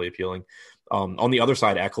think looks really appealing. On the other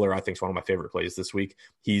side, Eckler I think is one of my favorite plays this week.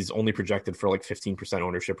 He's only projected for 15%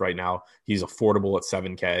 ownership right now. He's affordable at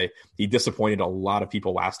 $7K. He disappointed a lot of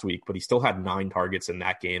people last week, but he still had 9 targets in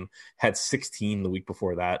that game, had 16 the week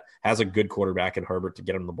before that, has a good quarterback in Herbert to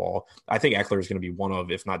get him the ball. I think Eckler is going to be one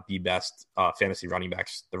of, if not the best fantasy running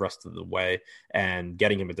backs the rest of the way, and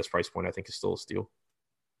getting him at this price point I think is still a steal.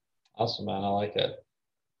 Awesome, man. I like it.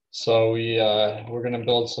 So we're going to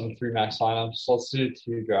build some 3 max lineups. Let's do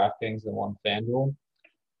 2 DraftKings and 1 FanDuel.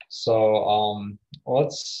 So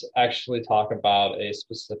let's actually talk about a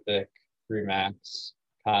specific 3 max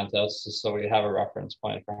contest, just so we have a reference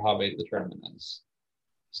point for how big the tournament is.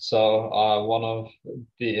 So one of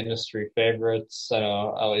the industry favorites, I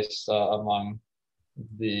know, at least among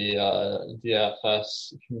the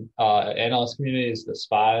DFS analyst community, is the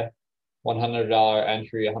SPY. $100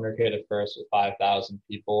 entry, 100K to first with 5,000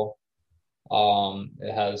 people.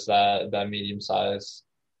 It has that medium size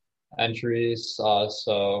entries.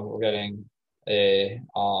 So we're getting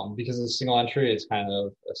because it's a single entry, it's kind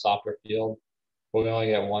of a softer field, but we only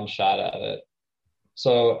get one shot at it.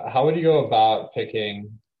 So how would you go about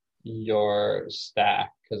picking your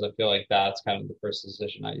stack? Because I feel like that's kind of the first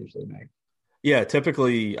decision I usually make. Yeah,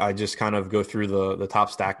 typically I just kind of go through the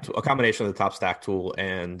top stack, a combination of the top stack tool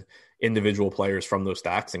and individual players from those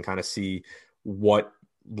stacks, and kind of see what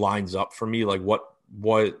lines up for me, like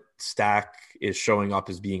what stack is showing up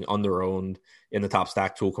as being under-owned in the top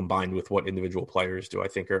stack tool combined with what individual players do I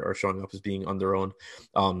think are showing up as being under-owned.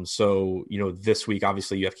 So, this week,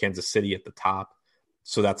 obviously you have Kansas City at the top.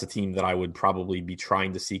 So that's a team that I would probably be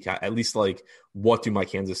trying to seek out, at least like, what do my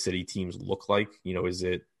Kansas City teams look like? Is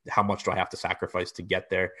it, how much do I have to sacrifice to get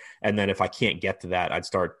there? And then if I can't get to that, I'd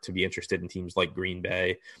start to be interested in teams like Green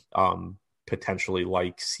Bay, potentially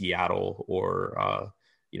like Seattle, or,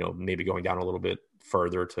 maybe going down a little bit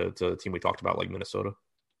further to a team we talked about, like Minnesota.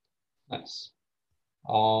 Nice.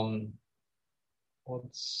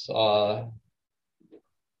 Let's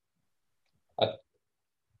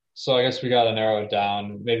so I guess we got to narrow it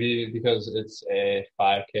down. Maybe because it's a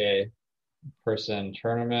 5K person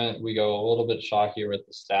tournament, we go a little bit chalkier with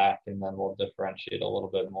the stack, and then we'll differentiate a little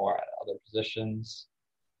bit more at other positions.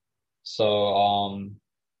 So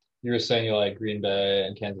you were saying you like Green Bay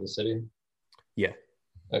and Kansas City? Yeah.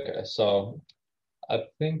 Okay, so I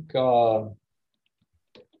think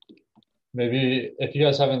maybe if you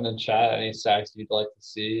guys have in the chat any stacks you'd like to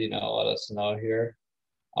see, let us know here.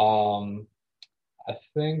 I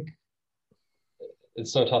think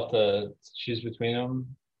it's so tough to choose between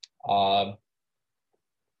them.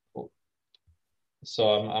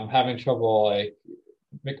 So I'm having trouble like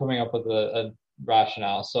coming up with a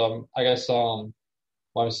rationale. So I guess what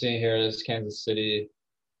I'm seeing here is Kansas City.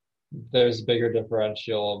 There's a bigger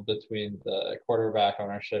differential between the quarterback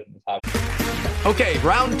ownership and the top. Okay,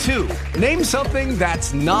 round two. Name something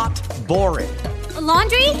that's not boring. A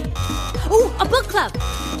laundry? Ooh, a book club.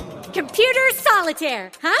 Computer solitaire,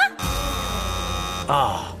 huh?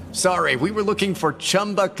 Ah, sorry, we were looking for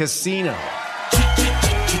Chumba Casino.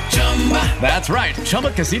 That's right,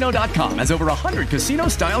 ChumbaCasino.com has over 100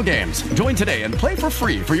 casino-style games. Join today and play for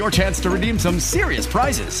free for your chance to redeem some serious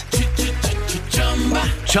prizes.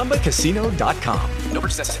 ChumbaCasino.com. No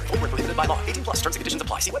purchase necessary. Void where prohibited by law. 18+ terms and conditions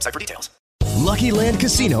apply. See website for details. Lucky Land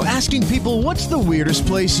Casino, asking people, what's the weirdest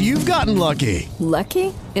place you've gotten lucky?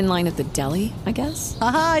 Lucky? In line at the deli, I guess?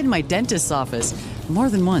 Aha, in my dentist's office. More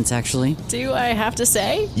than once, actually. Do I have to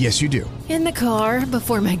say? Yes, you do. In the car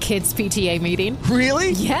before my kids' PTA meeting.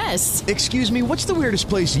 Really? Yes. Excuse me, what's the weirdest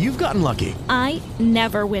place you've gotten lucky? I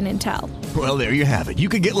never win and tell. Well, there you have it. You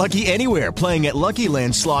can get lucky anywhere, playing at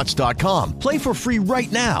LuckyLandSlots.com. Play for free right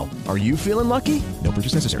now. Are you feeling lucky? No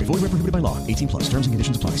purchase necessary. Void where prohibited by law. 18+. Terms and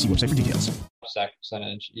conditions apply. See website for details. Sack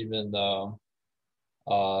percentage, even though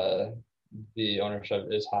the ownership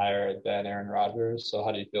is higher than Aaron Rodgers. So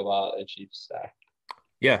how do you feel about a Chiefs stack?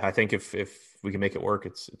 Yeah, I think if we can make it work,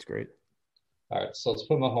 it's great. All right, so let's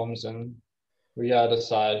put Mahomes in. We gotta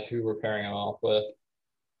decide who we're pairing him up with.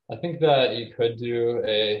 I think that you could do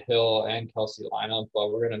a Hill and Kelsey lineup,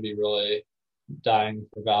 but we're gonna be really dying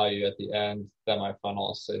for value at the end. That might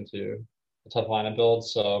funnel us into a tough lineup build.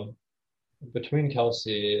 So between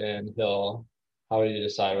Kelsey and Hill, how do you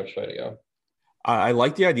decide which way to go? I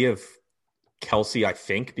like the idea of Kelsey, I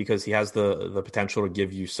think, because he has the potential to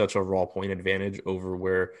give you such a raw point advantage over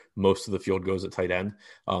where most of the field goes at tight end.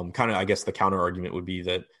 Kind of, I guess the counter argument would be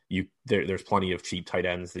that there's plenty of cheap tight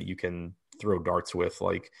ends that you can throw darts with,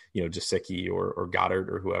 like, Gesicki or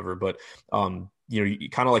Goddard or whoever. But, kind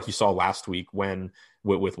of like you saw last week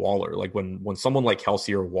with Waller, like when someone like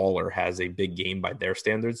Kelsey or Waller has a big game by their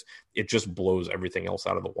standards, it just blows everything else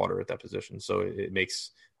out of the water at that position. So it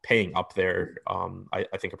makes paying up there, I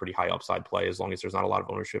think, a pretty high upside play, as long as there's not a lot of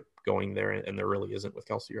ownership going there, and there really isn't with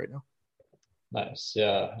Kelsey right now. Nice.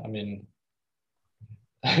 Yeah. I mean,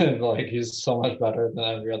 like, he's so much better than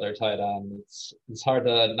every other tight end. It's hard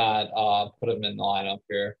to not put him in the lineup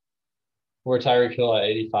here. We're Tyreek Hill at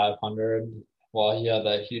 8,500. Well, he had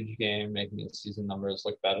that huge game, making his season numbers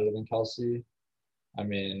look better than Kelsey. I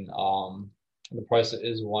mean, the price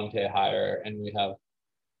is 1K higher, and we have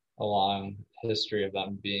a long history of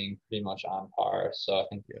them being pretty much on par. So I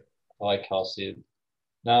think I like Kelsey.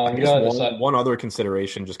 Now, I guess one other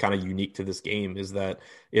consideration, just kind of unique to this game, is that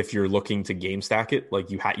if you're looking to game stack it,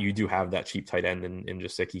 like you do have that cheap tight end in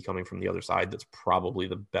Gesicki coming from the other side. That's probably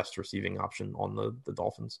the best receiving option on the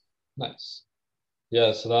Dolphins. Nice.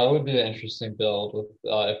 Yeah, so that would be an interesting build with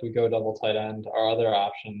if we go double tight end. Our other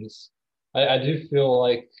options, I do feel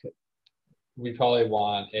like we probably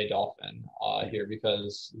want a Dolphin here,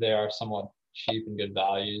 because they are somewhat cheap and good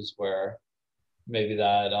values, where maybe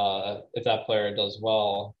that if that player does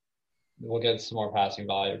well, we'll get some more passing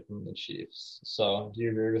value from the Chiefs. So do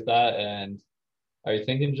you agree with that? And are you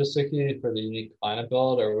thinking Gesicki for the unique lineup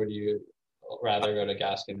build, or would you rather go to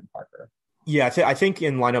Gaskin and Parker? Yeah, I think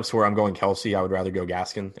in lineups where I'm going Kelsey, I would rather go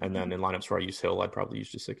Gaskin. And then in lineups where I use Hill, I'd probably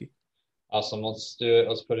use Gesicki. Awesome. Let's do it.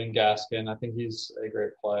 Let's put in Gaskin. I think he's a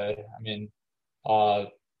great play. I mean,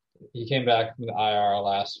 he came back from the IR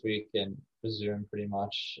last week and resumed pretty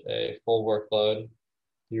much a full workload.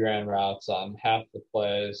 He ran routes on half the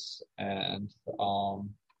plays, and I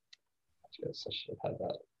guess I should have had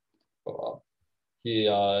that go up.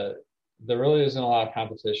 There really isn't a lot of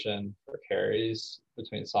competition for carries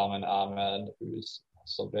between Salman Ahmed, who's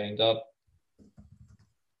still banged up,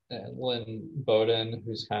 and Lynn Bowden,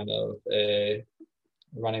 who's kind of a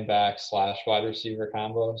running back / wide receiver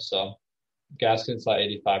combo. So Gaskins saw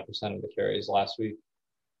 85% of the carries last week.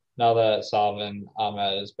 Now that Salman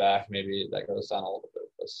Ahmed is back, maybe that goes down a little bit,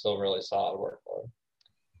 but still really solid workload.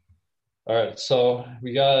 All right, so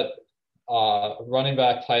we got running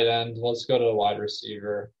back, tight end. Let's go to the wide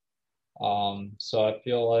receiver. So I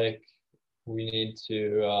feel like we need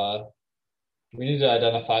to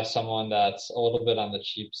identify someone that's a little bit on the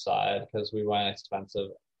cheap side because we went expensive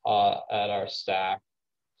at our stack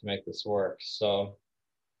to make this work. So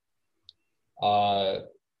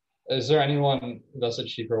is there anyone that's a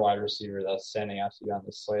cheaper wide receiver that's standing out to you on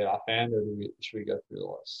the slate offhand, or should we go through the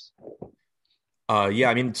list? Yeah,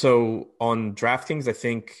 I mean, so on DraftKings, I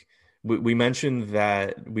think we mentioned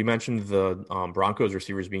the Broncos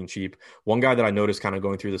receivers being cheap. One guy that I noticed kind of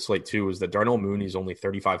going through the slate too was that Darnell Mooney's only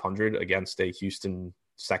 3,500 against a Houston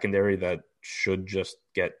secondary that should just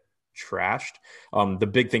get trashed. The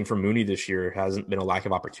big thing for Mooney this year hasn't been a lack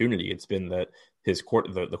of opportunity. It's been that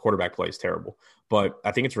the quarterback play is terrible. But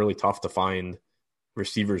I think it's really tough to find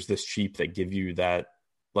receivers this cheap that give you that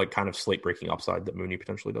like kind of slate breaking upside that Mooney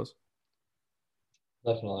potentially does.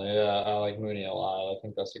 Definitely, yeah. I like Mooney a lot. I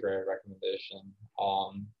think that's a great recommendation.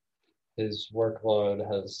 His workload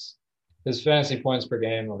his fantasy points per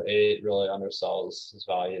game of 8 really undersells his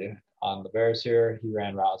value. On the Bears here, he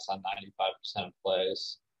ran routes on 95% of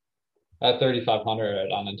plays at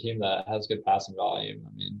 3,500 on a team that has good passing volume.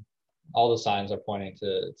 I mean, all the signs are pointing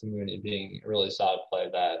to Mooney being a really solid play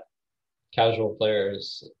that casual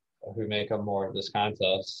players who make up more of this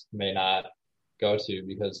contest may not go to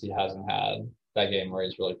because he hasn't had that game where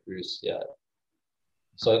he's really produced yet.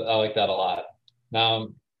 So I like that a lot. Now,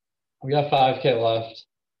 we got 5K left.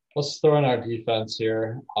 Let's throw in our defense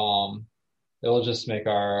here. It'll just make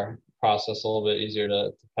our process a little bit easier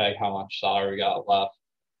to peg how much salary we got left.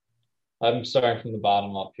 I'm starting from the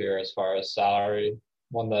bottom up here as far as salary.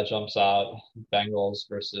 One that jumps out, Bengals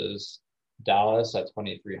versus Dallas at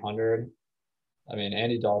 2,300. I mean,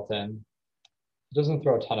 Andy Dalton doesn't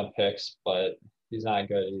throw a ton of picks, but he's not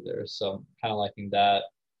good either. So I'm kind of liking that.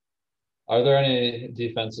 Are there any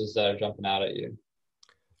defenses that are jumping out at you?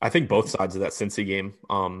 I think both sides of that Cincy game,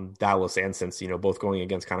 Dallas and Cincy, both going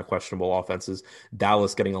against kind of questionable offenses.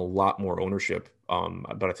 Dallas getting a lot more ownership,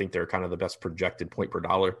 but I think they're kind of the best projected point per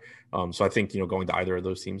dollar. So I think, going to either of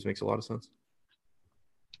those teams makes a lot of sense.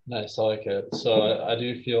 Nice, I like it. So I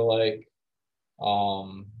do feel like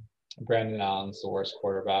Brandon Allen's the worst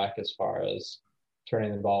quarterback as far as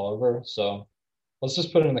turning the ball over. So let's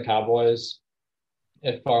just put in the Cowboys.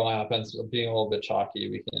 If our lineup ends up being a little bit chalky,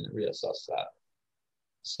 we can reassess that.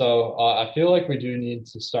 So I feel like we do need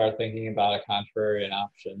to start thinking about a contrarian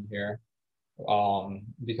option here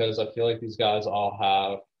because I feel like these guys all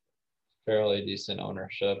have fairly decent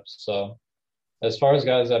ownership. So as far as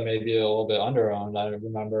guys that may be a little bit under-owned, I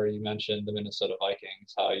remember you mentioned the Minnesota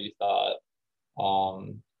Vikings, how you thought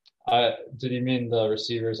did you mean the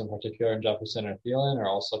receivers in particular in Jefferson or Thielen or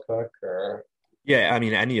also Cook? Or Yeah, I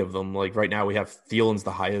mean, any of them. Like right now we have Thielen's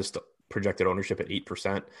the highest projected ownership at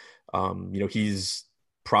 8%. He's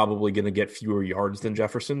probably going to get fewer yards than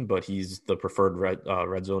Jefferson, but he's the preferred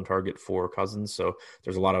red zone target for Cousins. So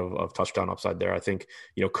there's a lot of touchdown upside there. I think,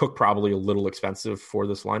 Cook probably a little expensive for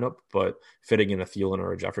this lineup, but fitting in a Thielen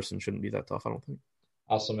or a Jefferson shouldn't be that tough, I don't think.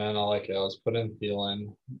 Awesome, man. I like it. Let's put in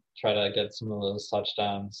Thielen, try to get some of those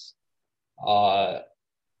touchdowns. We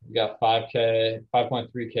got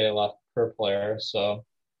 5.3K left per player. So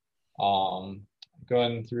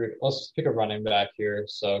going through, let's pick a running back here.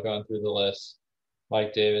 So going through the list,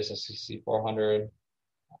 Mike Davis at 6,400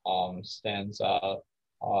 stands out.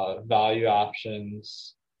 Value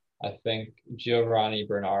options, I think Giovanni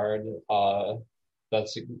Bernard,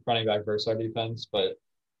 that's running back versus our defense, but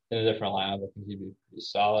in a different lineup, I think he'd be pretty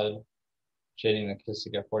solid. J.D.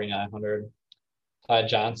 McKissick at 4,900. Ty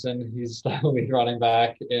Johnson, he's the lead running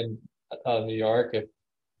back in New York. If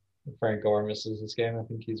Frank Gore misses this game, I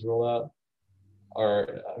think he's ruled out.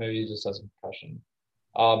 Or maybe he just has a concussion.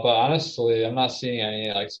 But honestly, I'm not seeing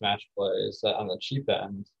any smash plays on the cheap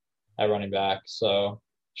end at running back. So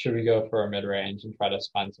should we go for a mid-range and try to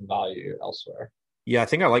find some value elsewhere? Yeah, I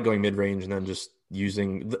think I like going mid-range and then just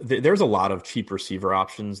using there's a lot of cheap receiver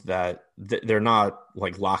options that they're not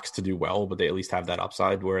locks to do well, but they at least have that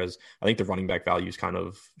upside. Whereas I think the running back value is kind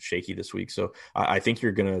of shaky this week. So I think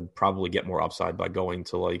you're going to probably get more upside by going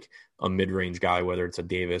to a mid-range guy, whether it's a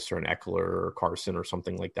Davis or an Eckler or Carson or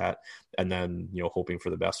something like that. And then, hoping for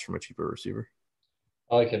the best from a cheaper receiver.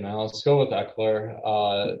 I like it, man. Let's go with Eckler.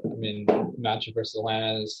 I mean, matchup versus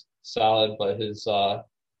Atlanta is solid, but his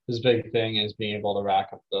big thing is being able to rack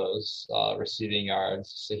up those receiving yards.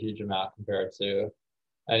 It's a huge amount compared to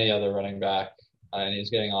any other running back, and he's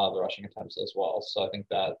getting a lot of the rushing attempts as well. So I think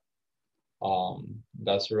that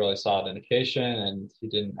that's a really solid indication. And he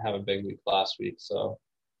didn't have a big week last week, so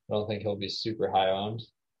I don't think he'll be super high owned.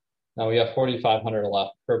 Now we have 4,500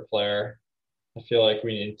 left per player. I feel like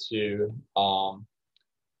we need to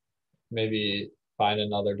maybe find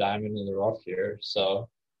another diamond in the rough here. So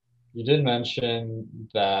you did mention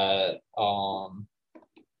that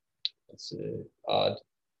let's see,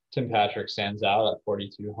 Tim Patrick stands out at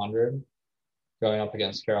 4,200 going up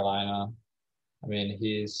against Carolina. I mean,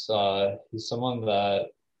 he's someone that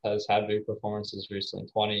has had big performances recently,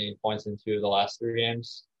 20 points in 2 of the last 3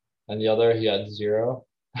 games, and the other he had 0.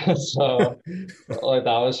 So like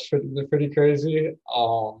that was pretty crazy.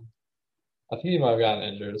 I think he might have gotten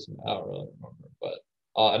injured. I don't really remember. But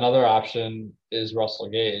another option is Russell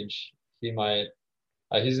Gage.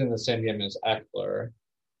 He's in the same game as Eckler.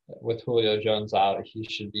 With Julio Jones out, he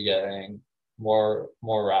should be getting more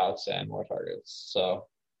routes and more targets. So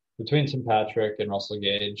between Tim Patrick and Russell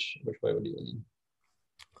Gage, which way would you lean?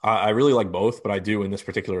 I really like both, but I do in this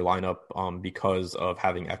particular lineup because of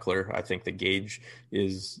having Eckler. I think the Gage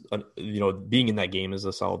is, being in that game is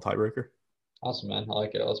a solid tiebreaker. Awesome, man. I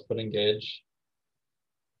like it. Let's put in Gage.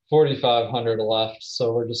 4,500 left.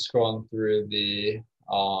 So we're just scrolling through the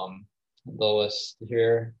list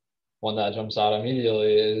here. One that jumps out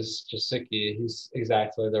immediately is Jasicki. He's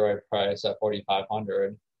exactly the right price at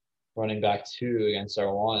 4,500. Running back 2 against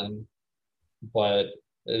our 1. But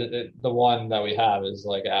the one that we have is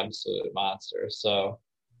like absolute monster. So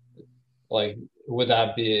like, would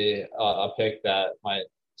that be a pick that might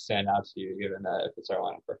stand out to you, given that it fits our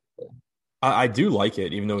lineup perfectly? I do like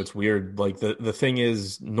it, even though it's weird. Like the thing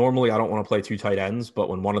is, normally I don't want to play 2 tight ends, but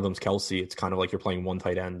when one of them's Kelsey, it's kind of like you're playing 1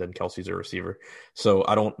 tight end and Kelsey's a receiver. So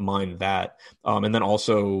I don't mind that. And then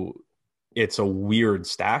also it's a weird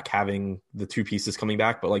stack having the 2 pieces coming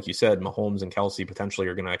back. But like you said, Mahomes and Kelsey potentially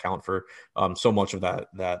are going to account for so much of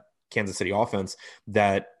that Kansas City offense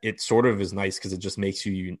that it sort of is nice because it just makes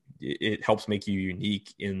it helps make you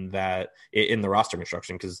unique in the roster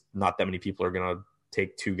construction, because not that many people are going to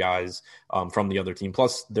take 2 guys from the other team.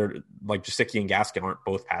 Plus, they're like Jasicki and Gaskin aren't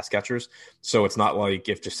both pass catchers. So it's not like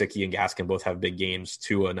if Jasicki and Gaskin both have big games,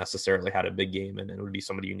 Tua necessarily had a big game and it would be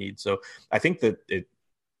somebody you need. So I think that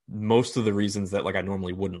most of the reasons that like I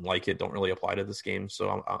normally wouldn't like it don't really apply to this game.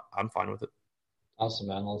 So I'm fine with it. Awesome,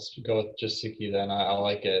 man. Let's go with Jasicki then. I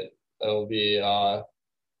like it. It'll be, I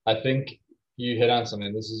think you hit on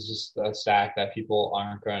something. This is just a stack that people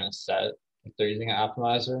aren't going to set if they're using an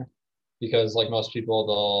optimizer. Because like most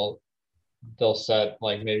people, they'll set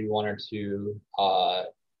like maybe 1 or 2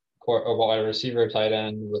 wide receiver, tight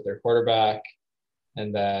end with their quarterback,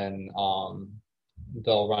 and then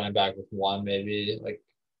they'll run it back with 1 maybe. Like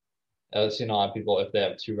I've seen a lot of people, if they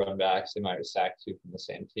have 2 run backs, they might stack 2 from the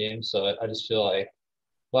same team. So I just feel like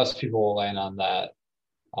less people will land on that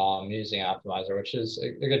using optimizer, which is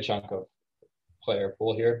a good chunk of player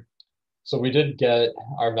pool here. So we did get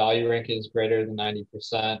our value rankings greater than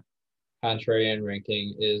 90%. Contrarian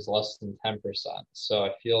ranking is less than 10%. So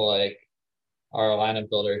I feel like our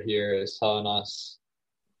lineup builder here is telling us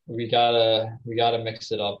we gotta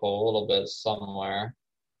mix it up a little bit somewhere.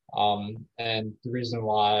 And the reason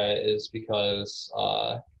why is because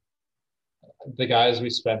the guys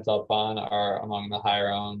we spent up on are among the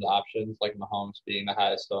higher owned options, like Mahomes being the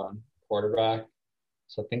highest owned quarterback.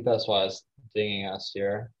 So I think that's why it's dinging us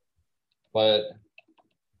here. But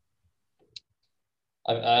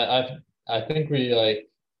I think we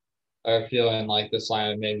are feeling like this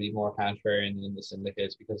line may be more contrarian than this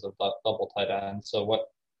indicates because of double tight end. So what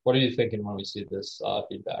are you thinking when we see this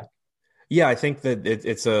feedback? Yeah, I think that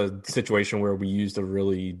it's a situation where we used a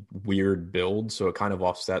really weird build, so it kind of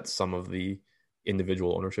offsets some of the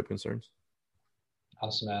individual ownership concerns.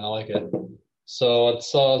 Awesome, man. I like it. So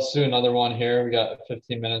let's do another one here. We got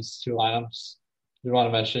 15 minutes, 2 lineups. We want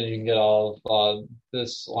to mention you can get all of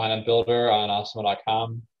this lineup builder on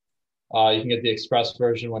Awesemo.com. You can get the express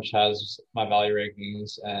version, which has my value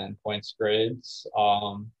rankings and points grades.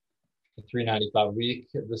 For $3.95 a week.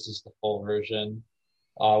 This is the full version.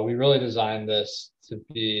 We really designed this to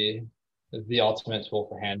be the ultimate tool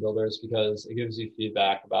for hand builders because it gives you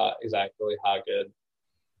feedback about exactly how good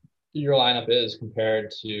your lineup is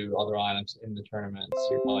compared to other lineups in the tournaments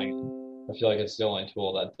you're playing in. I feel like it's the only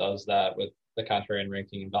tool that does that with the contrarian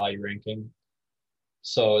ranking and value ranking.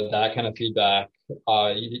 So that kind of feedback,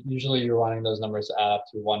 usually you're wanting those numbers to add up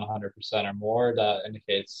to 100% or more. That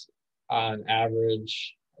indicates on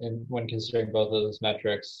average, and when considering both of those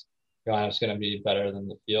metrics, your lineup's going to be better than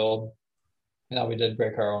the field. Now, we did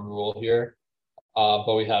break our own rule here,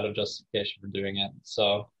 but we had a justification for doing it.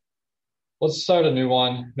 So let's start a new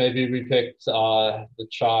one. Maybe we picked the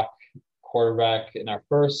chalk quarterback in our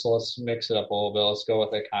first, so let's mix it up a little bit. Let's go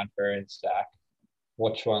with a contrarian stack.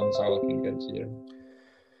 Which ones are looking good to you?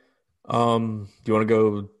 Do you want to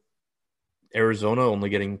go Arizona only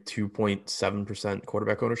getting 2.7%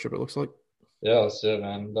 quarterback ownership, it looks like? Yeah, let's do it,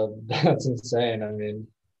 man. That's insane. I mean,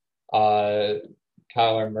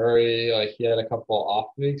 Kyler Murray, like he had a couple off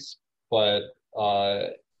weeks, but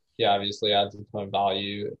he obviously adds a ton of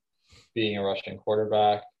value being a rushing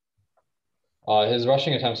quarterback. His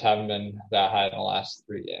rushing attempts haven't been that high in the last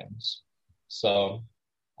 3 games. So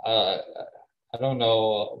I don't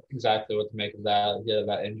know exactly what to make of that. He had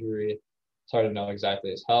that injury. It's hard to know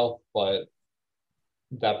exactly his health, but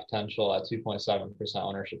that potential at 2.7%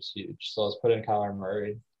 ownership is huge. So let's put in Kyler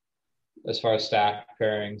Murray. As far as stack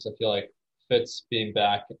pairings, I feel like Fitz being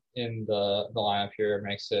back in the lineup here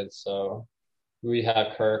makes it so we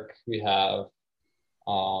have Kirk, we have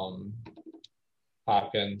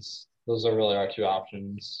Hopkins. Those are really our 2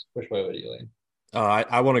 options. Which way would you lean?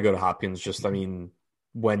 I want to go to Hopkins. Just, I mean,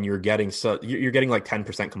 when you're getting like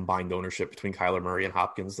 10% combined ownership between Kyler Murray and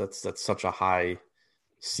Hopkins, that's such a high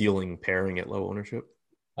ceiling pairing at low ownership.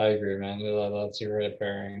 I agree, man. That's a great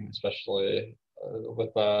pairing, especially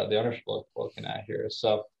with the ownership we're looking at here.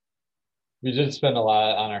 So we did spend a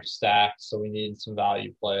lot on our stack, so we need some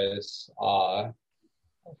value plays.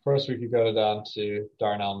 First, we could go down to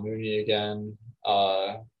Darnell Mooney again.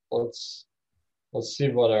 Let's see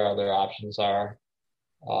what our other options are.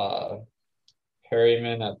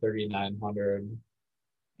 Perryman at 3,900.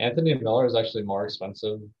 Anthony Miller is actually more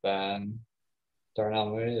expensive than Darnell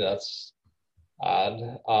Mooney. That's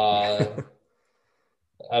odd.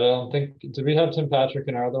 I don't think. Did we have Tim Patrick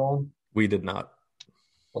in our other one? We did not.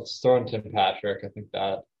 Let's throw in Tim Patrick. I think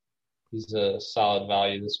that he's a solid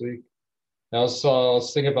value this week. Now,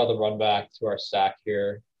 let's think about the run back to our stack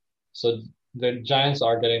here. So the Giants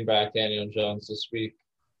are getting back Daniel Jones this week.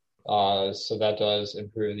 So that does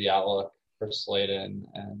improve the outlook for Slayton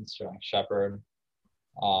and Sterling Shepard.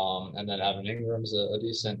 And then Evan Ingram's a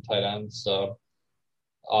decent tight end. So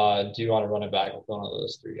do you want to run it back with one of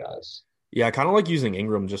those 3 guys? Yeah, I kind of like using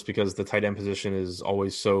Ingram just because the tight end position is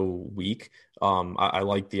always so weak. I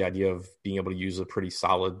like the idea of being able to use a pretty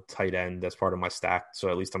solid tight end as part of my stack. So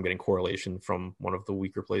at least I'm getting correlation from one of the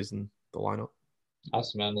weaker plays in the lineup.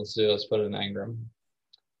 Awesome, man. Let's put in Ingram.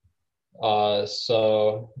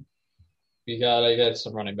 So we got to get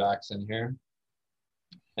some running backs in here.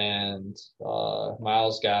 And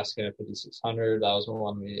Myles Gaskin at 5,600. That was the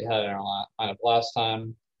one we had in our lineup last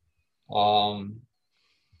time.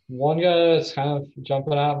 One guy that's kind of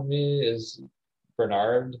jumping out at me is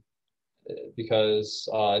Bernard, because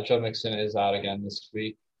Joe Mixon is out again this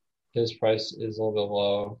week. His price is a little bit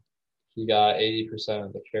low. He got 80%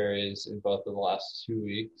 of the carries in both of the last 2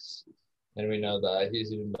 weeks, and we know that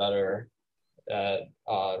he's even better at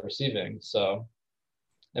receiving. So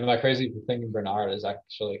am I crazy for thinking Bernard is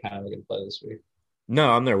actually kind of a good play this week?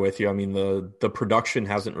 No, I'm there with you. I mean, the production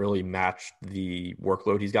hasn't really matched the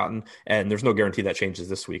workload he's gotten, and there's no guarantee that changes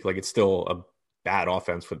this week. Like, it's still a bad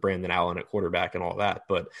offense with Brandon Allen at quarterback and all that,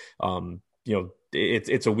 but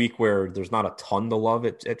it's a week where there's not a ton to love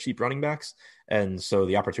at cheap running backs, and so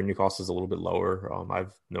the opportunity cost is a little bit lower.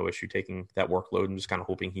 I've no issue taking that workload and just kind of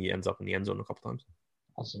hoping he ends up in the end zone a couple times.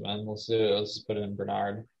 Awesome, man. Let's put in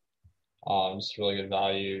Bernard. Just really good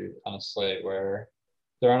value on a slate where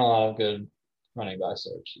there aren't a lot of good running backs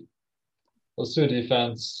that are cheap. Let's do a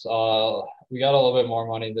defense. We got a little bit more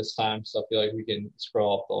money this time, so I feel like we can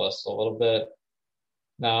scroll up the list a little bit.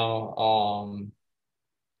 Now,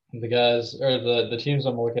 the guys or the teams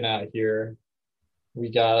I'm looking at here, we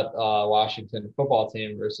got Washington football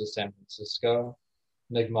team versus San Francisco.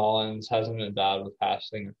 Nick Mullins hasn't been bad with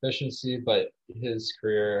passing efficiency, but his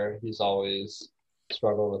career, he's always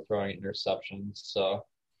struggled with throwing interceptions. So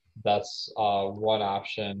that's one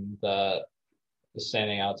option that is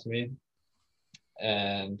standing out to me.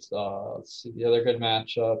 And let's see the other good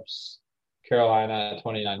matchups. Carolina at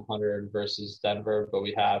 2,900 versus Denver, but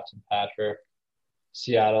we have Tim Patrick.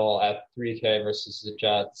 Seattle at 3K versus the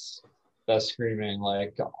Jets. That's screaming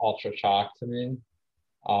like ultra chalk to me.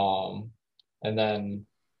 And then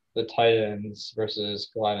the Titans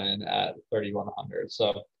versus Glennon at 3,100.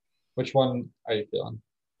 So which one are you feeling?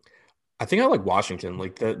 I think I like Washington.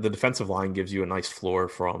 Like the defensive line gives you a nice floor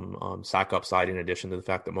from sack upside in addition to the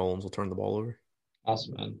fact that Mullins will turn the ball over.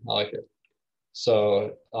 Awesome, man. I like it.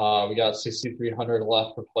 So we got 6,300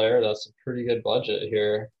 left per player. That's a pretty good budget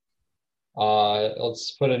here.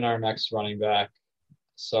 Let's put in our next running back.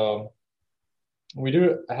 So we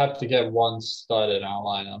do have to get one stud in our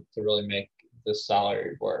lineup to really make this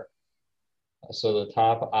salary work. So the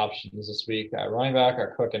top options this week at running back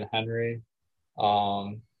are Cook and Henry.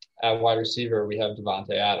 At wide receiver, we have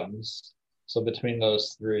Devontae Adams. So between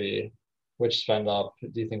those three, which spend up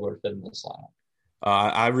do you think would fit in this lineup?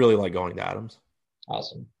 I really like going to Adams.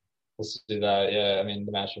 Awesome. Let's do that. Yeah, I mean,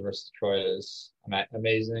 the matchup versus Detroit is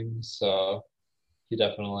amazing. So he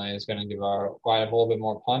definitely is going to give our lineup a little bit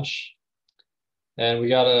more punch. And we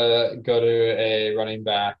got to go to a running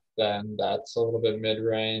back then that's a little bit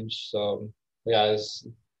mid-range. So the guys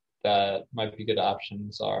that might be good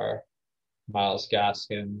options are Myles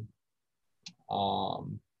Gaskin.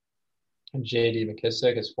 J.D.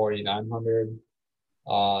 McKissick is 4,900.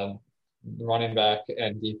 Running back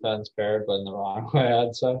and defense paired, but in the wrong way,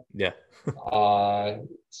 I'd say. Yeah.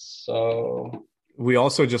 So we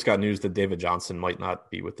also just got news that David Johnson might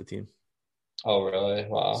not be with the team. Oh, really?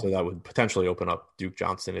 Wow. So that would potentially open up Duke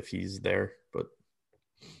Johnson if he's there, but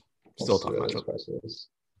still tough matchup.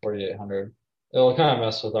 4,800. It'll kind of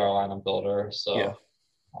mess with our lineup builder. So, yeah.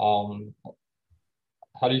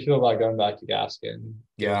 How do you feel about going back to Gaskin?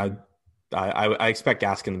 Yeah, I expect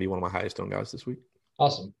Gaskin to be one of my highest owned guys this week.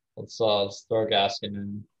 Awesome. Let's throw Gaskin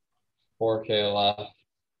in. 4K left.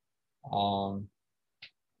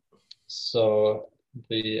 So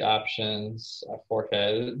the options at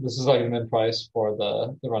 4K. This is like the mid price for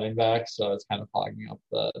the running back, so it's kind of clogging up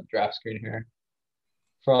the draft screen here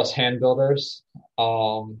for us hand builders.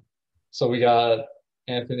 So we got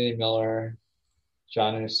Anthony Miller,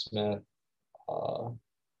 Jonnu Smith.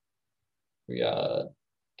 We got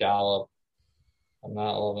Gallup. I'm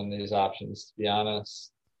not loving these options, to be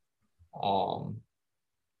honest.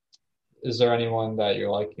 Is there anyone that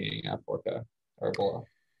you're liking at 4K or below?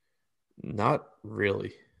 Not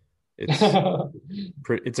really. It's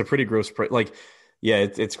it's a pretty gross price. Like, yeah,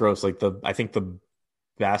 it's gross. Like I think the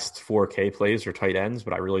best 4K plays are tight ends,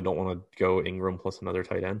 but I really don't want to go Ingram plus another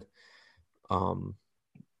tight end.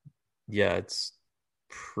 Yeah, it's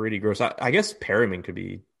pretty gross. I guess Perriman could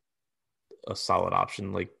be a solid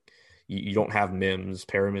option. Like you don't have Mims.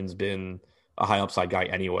 Perriman's been a high upside guy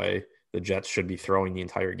anyway. The Jets should be throwing the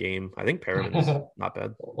entire game. I think Perriman is not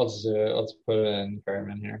bad. Let's do it. Let's put it in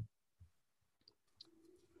Perriman here.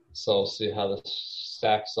 So we'll see how this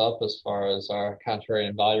stacks up as far as our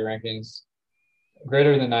contrarian value rankings.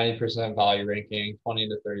 Greater than 90% value ranking, 20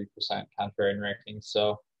 to 30% contrarian ranking.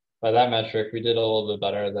 So by that metric, we did a little bit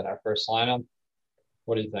better than our first lineup.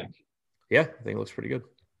 What do you think? Yeah, I think it looks pretty good.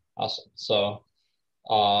 Awesome. So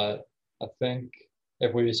I think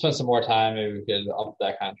if we spent some more time, maybe we could up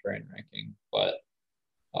that contrarian ranking. But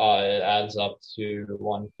it adds up to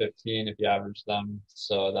 115 if you average them.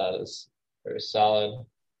 So that is very solid.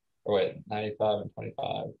 Or wait, 95 and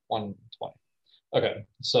 25, 120. Okay,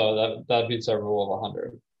 so that beats our rule of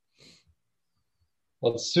 100.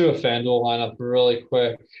 Let's do a FanDuel lineup really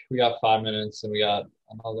quick. We got 5 minutes and we got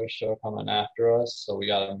another show coming after us, so we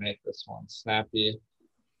got to make this one snappy.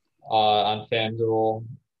 On FanDuel,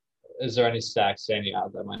 is there any stacks standing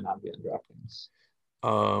out that might not be in DraftKings?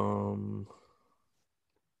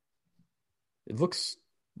 It looks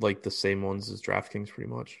like the same ones as DraftKings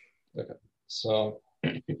pretty much. Okay, so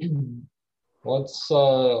let's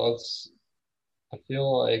I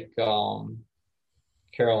feel like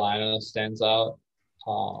Carolina stands out.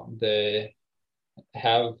 They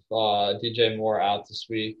have DJ Moore out this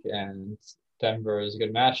week, and Denver is a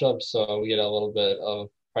good matchup, so we get a little bit of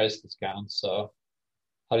price discount. So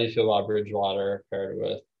how do you feel about Bridgewater paired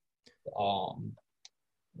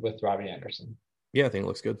with Robbie Anderson? Yeah, I think it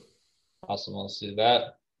looks good. Awesome. Let's see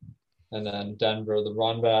that. And then Denver, the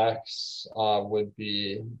run backs would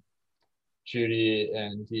be Judy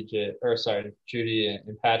and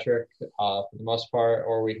Patrick for the most part,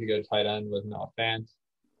 or we could go tight end with Noah Fant.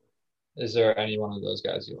 Is there any one of those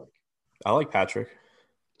guys you like? I like Patrick.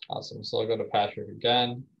 Awesome. So I'll go to Patrick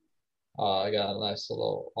again. I got a nice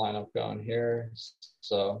little lineup going here.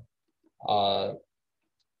 So as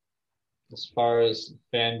far as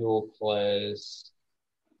FanDuel plays,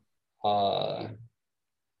 the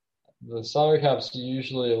salary cap's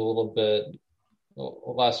usually a little bit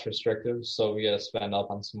less restrictive, so we got to spend up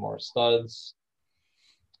on some more studs.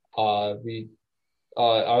 Are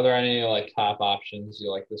there any like top options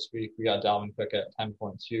you like this week? We got Dalvin Cook at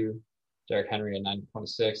 10.2, Derrick Henry at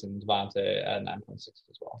 9.6, and Devontae at 9.6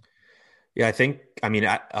 as well. Yeah, I mean,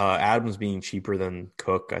 Adams being cheaper than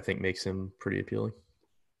Cook, I think makes him pretty appealing.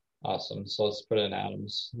 Awesome. So let's put in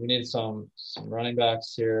Adams. We need some running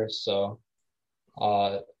backs here. So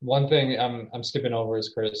one thing I'm skipping over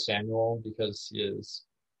is Curtis Samuel because he is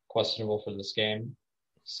questionable for this game.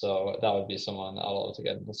 So that would be someone I'll love to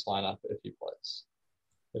get in this lineup if he plays.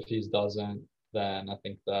 If he doesn't, then I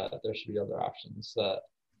think that there should be other options that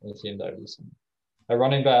in the team that are decent. At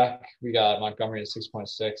running back, we got Montgomery at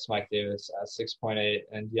 6.6, Mike Davis at 6.8,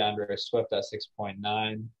 and DeAndre Swift at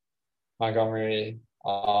 6.9. Montgomery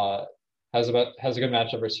has a good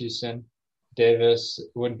matchup versus Houston. Davis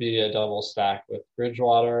would be a double stack with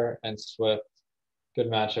Bridgewater, and Swift, good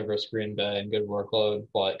matchup versus Green Bay and good workload,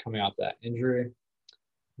 but coming off that injury.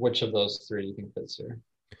 Which of those three do you think fits here?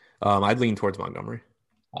 I'd lean towards Montgomery.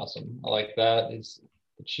 Awesome. I like that. He's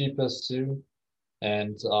the cheapest too.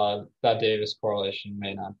 And that Davis correlation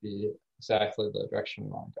may not be exactly the direction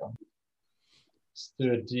we want to go. Let's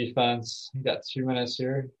do a defense. We got 2 minutes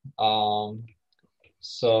here.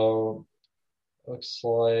 So looks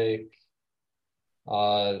like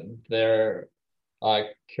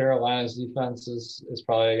Carolina's defense is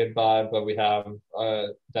probably a good buy, but we have a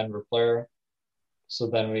Denver player. So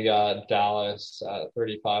then we got Dallas at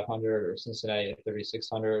 3,500 or Cincinnati at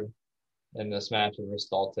 3,600 in this matchup versus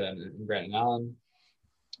Dalton and Brandon Allen.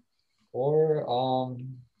 Or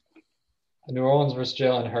New Orleans versus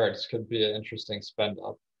Jalen Hurts could be an interesting spend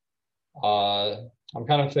up. I'm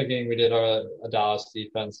kind of thinking we did a Dallas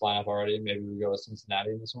defense lineup already. Maybe we go with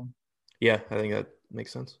Cincinnati in this one. Yeah, I think that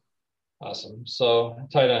makes sense. Awesome. So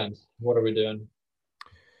tight end, what are we doing?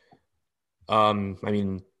 I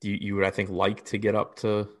mean, you would, I think, like to get up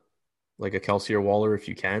to like a Kelsey or Waller if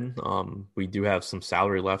you can. We do have some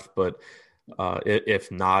salary left, but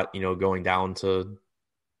if not, going down to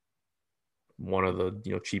one of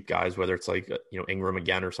the, cheap guys, whether it's like, Ingram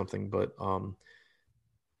again or something, but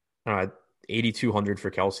 8,200 for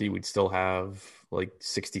Kelsey, we'd still have like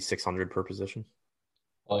 6,600 per position.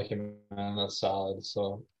 I like him, man. That's solid.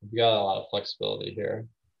 So we got a lot of flexibility here.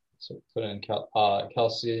 So put in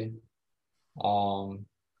Kelsey.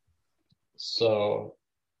 So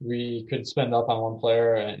we could spend up on one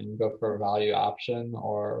player and go for a value option,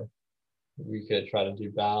 or we could try to do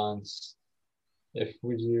balance. If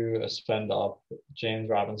we do a spend up, James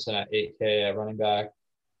Robinson at 8K at running back,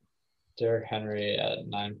 Derrick Henry at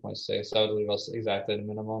 9.6, that would leave us exactly the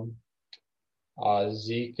minimum.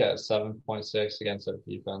 Zeke at 7.6 against our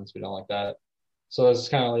defense. We don't like that. So this is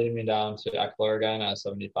kind of leading me down to Eckler again at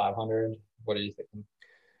 7,500. What are you thinking?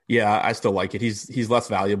 Yeah, I still like it. He's less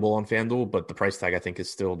valuable on FanDuel, but the price tag I think is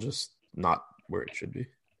still just not where it should be.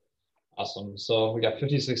 Awesome. So we got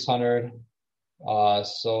 5,600.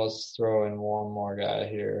 So let's throw in one more guy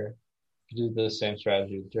here. Do the same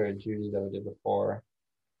strategy with Jerry Jeudy that we did before.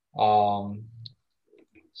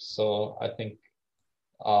 So I think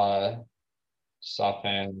soft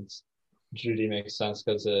hands Jeudy makes sense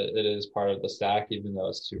because it is part of the stack, even though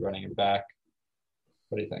it's two running it back.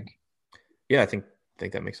 What do you think? Yeah, I think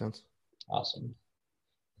that makes sense. Awesome.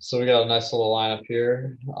 So we got a nice little lineup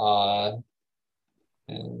here.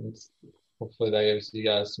 And hopefully that gives you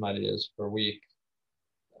guys some ideas for week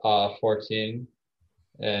 14.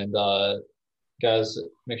 And guys,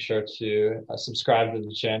 make sure to subscribe to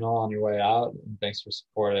the channel on your way out. And thanks for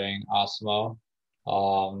supporting Awesemo,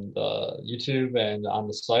 the YouTube and on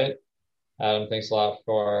the site. Adam, thanks a lot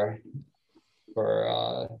for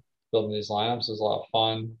building these lineups. It was a lot of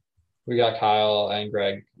fun. We got Kyle and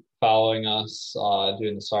Greg following us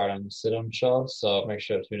doing the Start and Sit-'em show. So make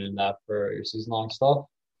sure to tune in that for your season-long stuff.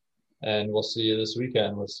 And we'll see you this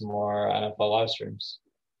weekend with some more NFL live streams.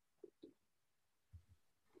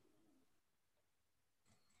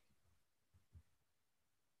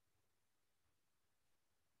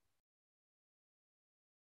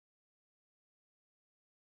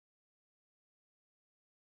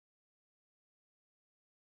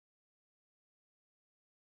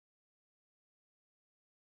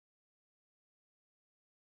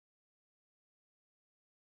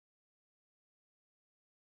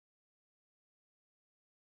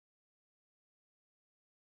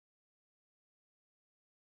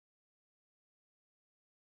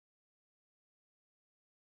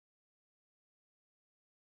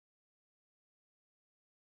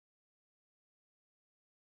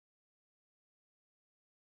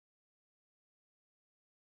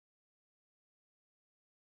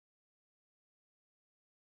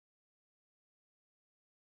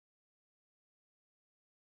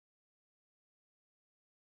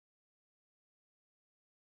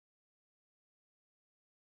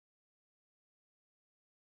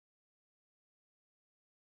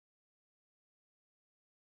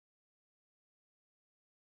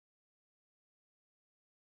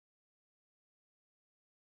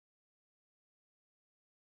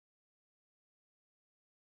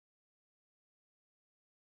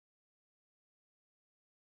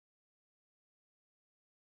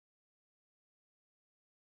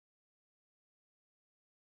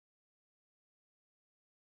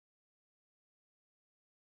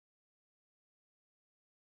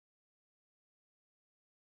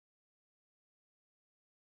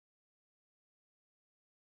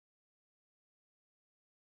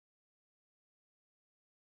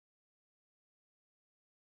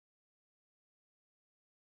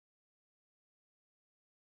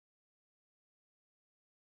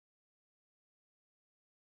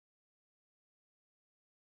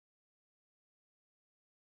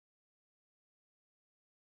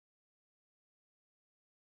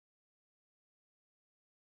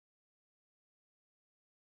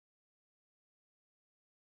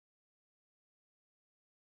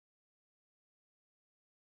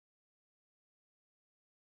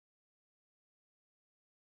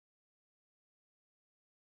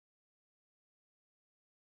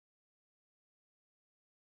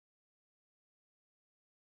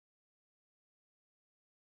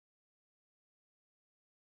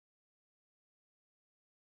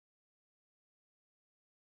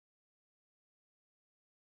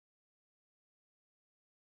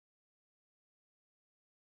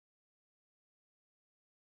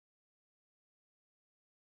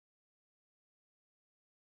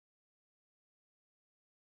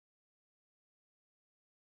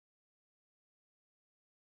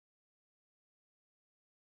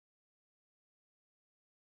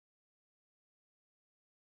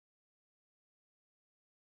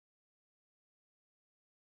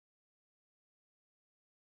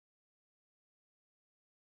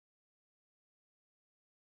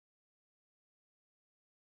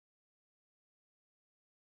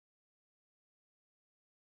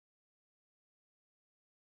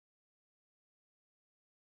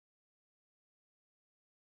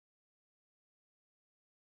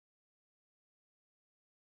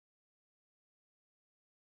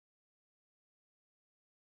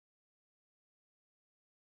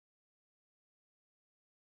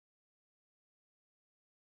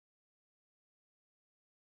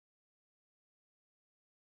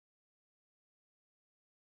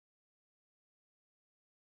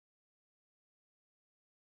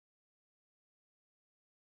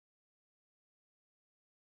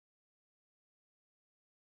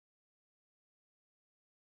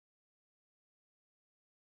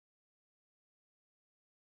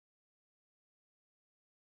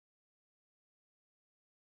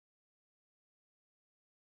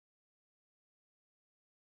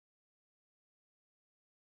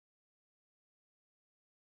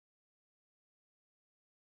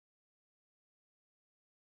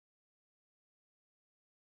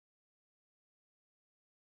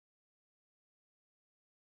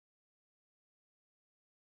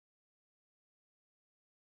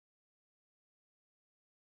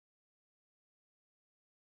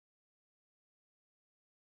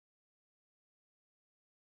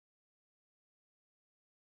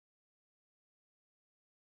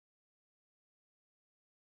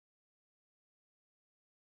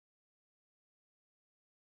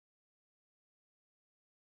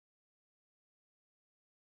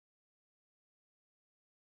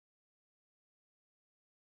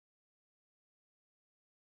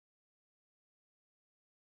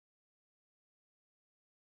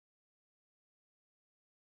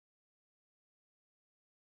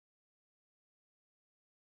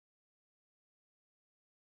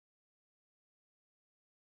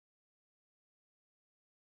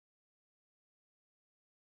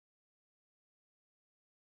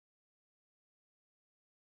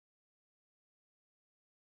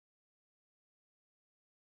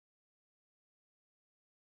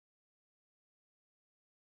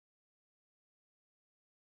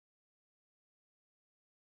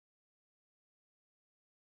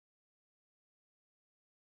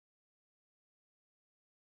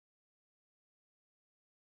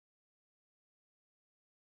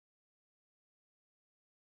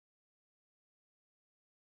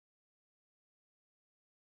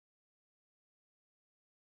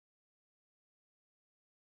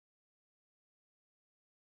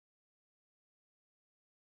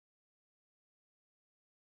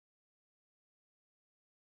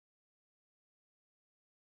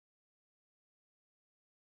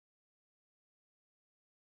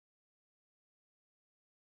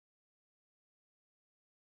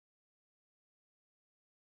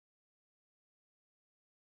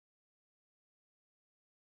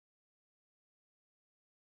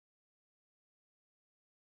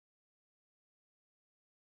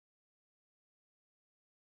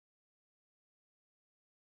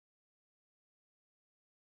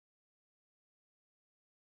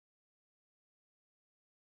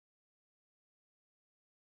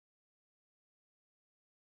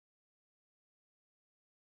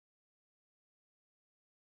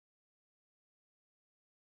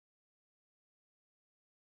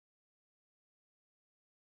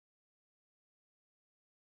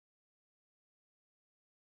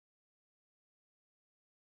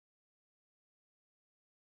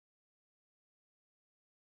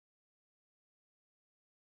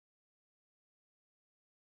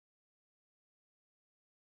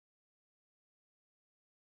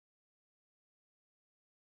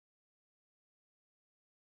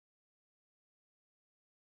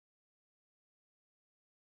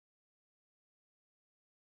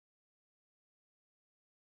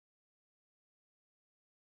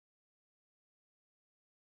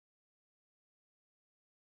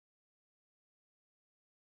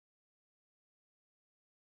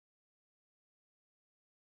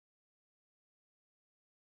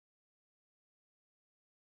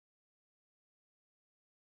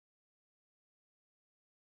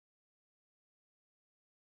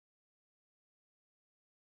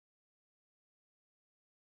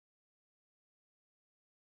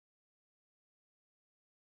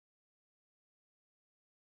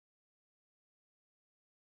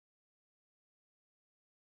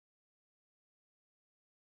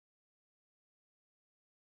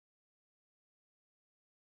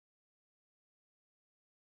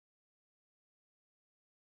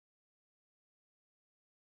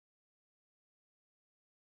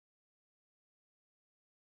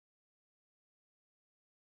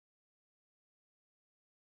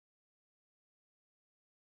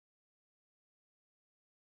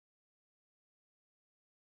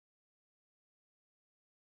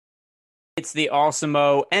 It's the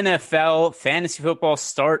Awesemo NFL Fantasy Football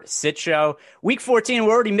Start Sit Show. Week 14,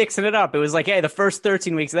 we're already mixing it up. It was like, hey, the first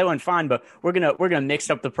 13 weeks, that went fine, but we're gonna mix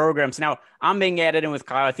up the programs. Now, I'm being added in with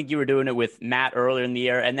Kyle. I think you were doing it with Matt earlier in the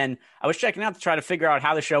year. And then I was checking out to try to figure out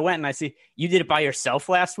how the show went, and I see you did it by yourself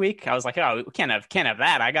last week. I was like, oh, we can't have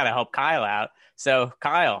that. I got to help Kyle out. So,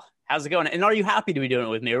 Kyle, how's it going? And are you happy to be doing it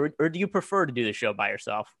with me, or do you prefer to do the show by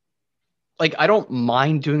yourself? Like, I don't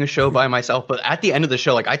mind doing a show by myself, but at the end of the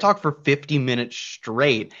show, like, I talk for 50 minutes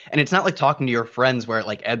straight, and it's not like talking to your friends where it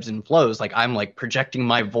like ebbs and flows. Like, I'm like projecting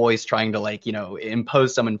my voice, trying to like,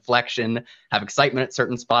 impose some inflection, have excitement at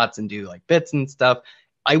certain spots and do like bits and stuff.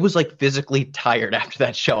 I was like physically tired after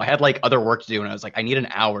that show. I had like other work to do, and I was like, I need an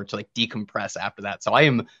hour to like decompress after that. So I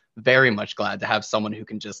am very much glad to have someone who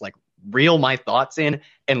can just like reel my thoughts in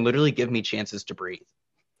and literally give me chances to breathe.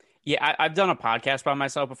 Yeah, I've done a podcast by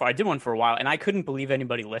myself before. I did one for a while, and I couldn't believe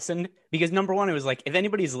anybody listened because, number one, it was like, if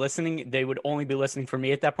anybody's listening, they would only be listening for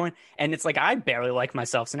me at that point. And it's like, I barely like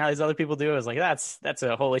myself. So now these other people do. I was like, that's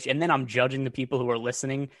a whole issue. And then I'm judging the people who are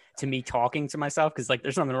listening to me talking to myself because, like,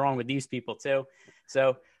 there's something wrong with these people, too.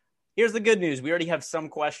 So here's the good news. We already have some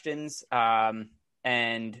questions, and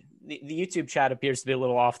the YouTube chat appears to be a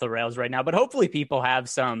little off the rails right now. But hopefully people have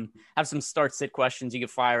some start-sit questions you can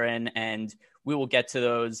fire in, and we will get to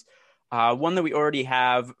those. One that we already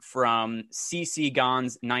have from CC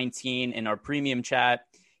Gons 19 in our premium chat.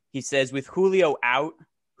 He says, with Julio out,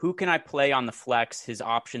 who can I play on the flex? His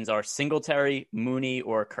options are Singletary, Mooney,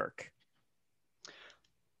 or Kirk.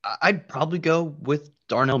 I'd probably go with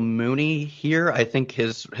Darnell Mooney here. I think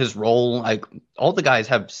his role, like all the guys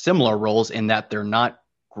have similar roles in that they're not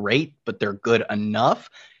great, but they're good enough.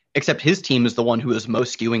 Except his team is the one who is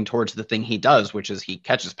most skewing towards the thing he does, which is he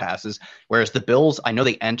catches passes. Whereas the Bills, I know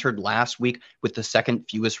they entered last week with the second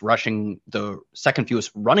fewest running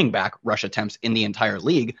back rush attempts in the entire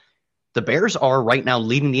league. The Bears are right now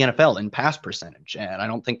leading the NFL in pass percentage. And I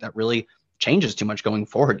don't think that really changes too much going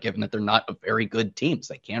forward, given that they're not a very good team.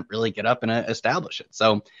 So they can't really get up and establish it.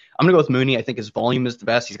 So I'm going to go with Mooney. I think his volume is the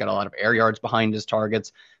best. He's got a lot of air yards behind his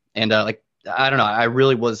targets. And I don't know. I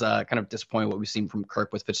really was kind of disappointed what we've seen from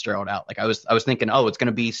Kirk with Fitzgerald out. Like I was thinking, oh, it's going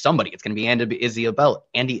to be somebody. It's going to be Andy Isabella.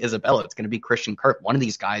 It's going to be Christian Kirk. One of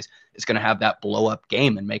these guys is going to have that blow up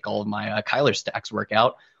game and make all of my Kyler stacks work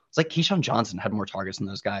out. It's like Keyshawn Johnson had more targets than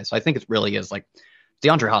those guys. So I think it really is like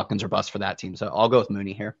DeAndre Hopkins or bust for that team. So I'll go with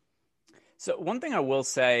Mooney here. So one thing I will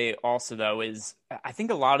say also, though, is I think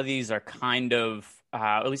a lot of these are kind of,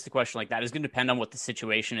 at least a question like that is going to depend on what the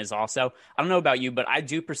situation is also. I don't know about you, but I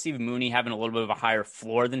do perceive Mooney having a little bit of a higher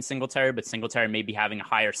floor than Singletary, but Singletary maybe having a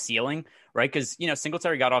higher ceiling, right? Because,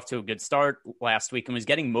 Singletary got off to a good start last week and was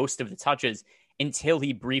getting most of the touches until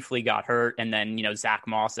he briefly got hurt. And then, Zach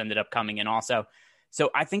Moss ended up coming in also. So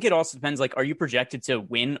I think it also depends, like, are you projected to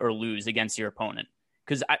win or lose against your opponent?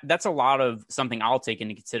 Because that's a lot of something I'll take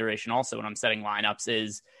into consideration also when I'm setting lineups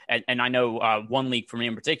is, and I know one league for me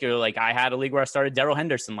in particular, like I had a league where I started Darrell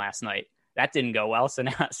Henderson last night. That didn't go well. So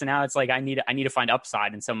now it's like I need to find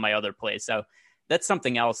upside in some of my other plays. So that's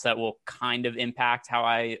something else that will kind of impact how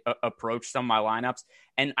I approach some of my lineups.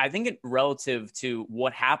 And I think relative to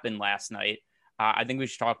what happened last night, I think we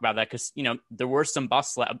should talk about that because, there were some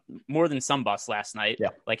busts, more than some busts last night. Yeah.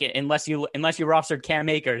 Like unless you rostered Cam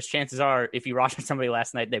Akers, chances are if you rostered somebody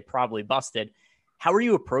last night, they probably busted. How are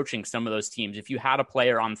you approaching some of those teams? If you had a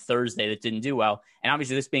player on Thursday that didn't do well, and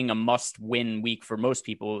obviously this being a must-win week for most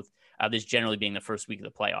people, this generally being the first week of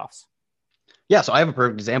the playoffs. Yeah, so I have a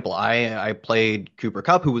perfect example. I played Cooper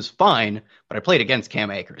Kupp, who was fine, but I played against Cam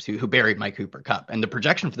Akers, who buried my Cooper Kupp. And the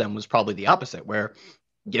projection for them was probably the opposite, where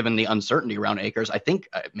given the uncertainty around Akers, I think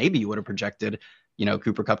maybe you would have projected,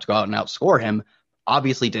 Cooper Kupp to go out and outscore him.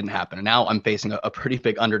 Obviously didn't happen. And now I'm facing a pretty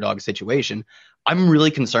big underdog situation. I'm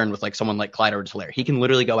really concerned with like someone like Clyde Edwards-Helaire. He can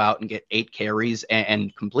literally go out and get 8 carries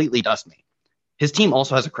and completely dust me. His team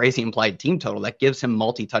also has a crazy implied team total that gives him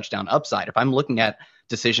multi-touchdown upside. If I'm looking at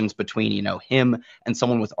decisions between, him and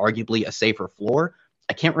someone with arguably a safer floor,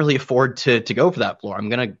 I can't really afford to go for that floor. I'm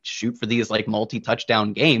going to shoot for these like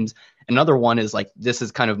multi-touchdown games. Another one is like, this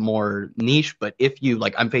is kind of more niche, but if you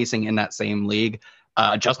like, I'm facing in that same league,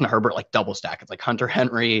 Justin Herbert, like double stack. It's like Hunter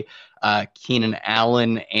Henry, Keenan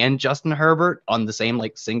Allen, and Justin Herbert on the same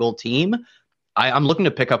like single team. I'm looking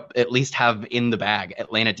to pick up, at least have in the bag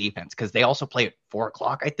Atlanta defense, because they also play at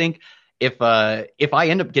 4:00. I think if I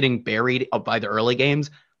end up getting buried by the early games,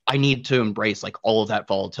 I need to embrace like all of that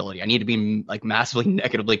volatility. I need to be like massively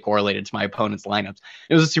negatively correlated to my opponent's lineups.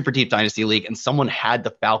 It was a super deep dynasty league, and someone had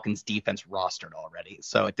the Falcons defense rostered already,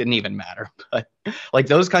 so it didn't even matter. But like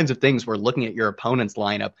those kinds of things, where looking at your opponent's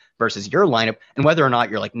lineup versus your lineup, and whether or not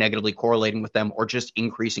you're like negatively correlating with them or just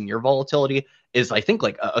increasing your volatility, is I think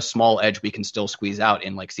like a small edge we can still squeeze out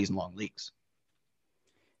in like season long leagues.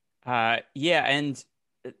 Yeah, and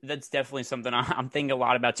that's definitely something I'm thinking a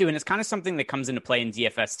lot about too, and it's kind of something that comes into play in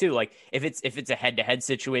DFS too. Like if it's a head-to-head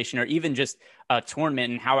situation, or even just a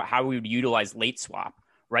tournament, and how we would utilize late swap,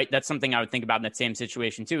 right? That's something I would think about in that same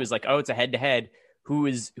situation too. Is like, oh, it's a head-to-head. Who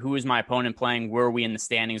is my opponent playing? Where are we in the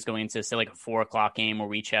standings going into, say, like a 4:00 game where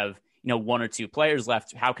we each have one or two players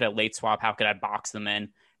left? How could I late swap? How could I box them in?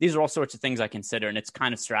 These are all sorts of things I consider, and it's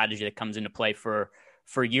kind of strategy that comes into play for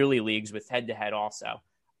yearly leagues with head-to-head also.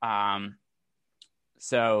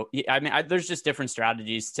 So, I mean, there's just different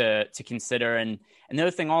strategies to consider. And the other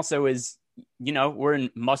thing also is, we're in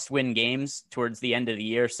must-win games towards the end of the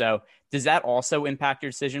year. So does that also impact your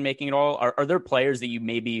decision-making at all? Are there players that you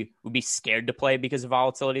maybe would be scared to play because of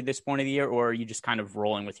volatility at this point of the year, or are you just kind of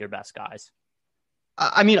rolling with your best guys?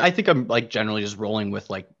 I mean, I think I'm like generally just rolling with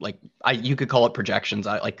you could call it projections,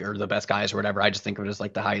 or the best guys or whatever. I just think of it as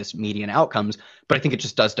like the highest median outcomes. But I think it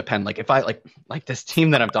just does depend. Like if I like this team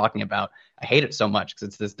that I'm talking about, I hate it so much because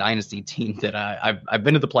it's this dynasty team that I've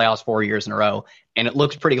been to the playoffs 4 years in a row, and it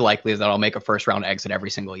looks pretty likely that I'll make a first round exit every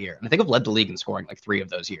single year. And I think I've led the league in scoring like 3 of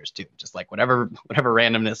those years too. Just like whatever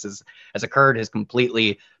randomness has occurred has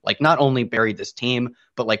completely like not only buried this team,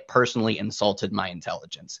 but like personally insulted my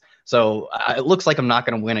intelligence. So it looks like I'm not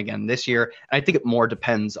going to win again this year. And I think it more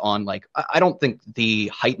depends on like, I don't think the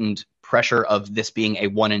heightened pressure of this being a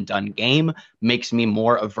one and done game makes me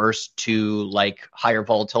more averse to like higher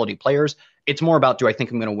volatility players. It's more about, do I think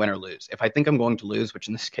I'm going to win or lose? If I think I'm going to lose, which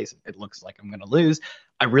in this case, it looks like I'm going to lose,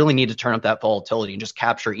 I really need to turn up that volatility and just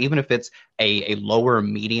capture, even if it's a lower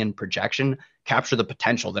median projection, capture the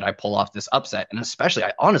potential that I pull off this upset. And especially,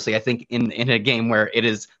 I think in a game where it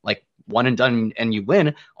is like one and done and you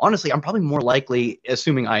win, honestly, I'm probably more likely,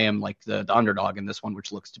 assuming I am like the underdog in this one,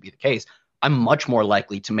 which looks to be the case, I'm much more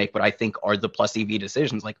likely to make what I think are the plus EV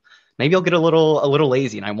decisions. Like maybe I'll get a little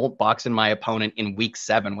lazy and I won't box in my opponent in week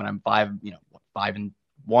 7 when I'm 5-1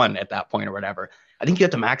 at that point or whatever. I think you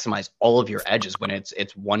have to maximize all of your edges when it's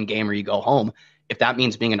one game or you go home. If that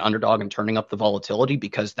means being an underdog and turning up the volatility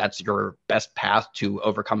because that's your best path to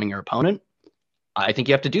overcoming your opponent, I think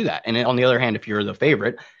you have to do that. And on the other hand, if you're the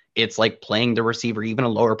favorite, it's like playing the receiver, even a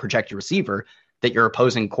lower projected receiver that your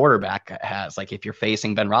opposing quarterback has. Like if you're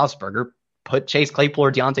facing Ben Roethlisberger, put Chase Claypool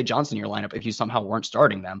or Deontay Johnson in your lineup if you somehow weren't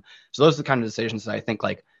starting them. So those are the kind of decisions that I think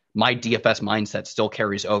like my DFS mindset still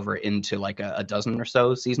carries over into like a dozen or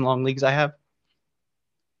so season long leagues I have.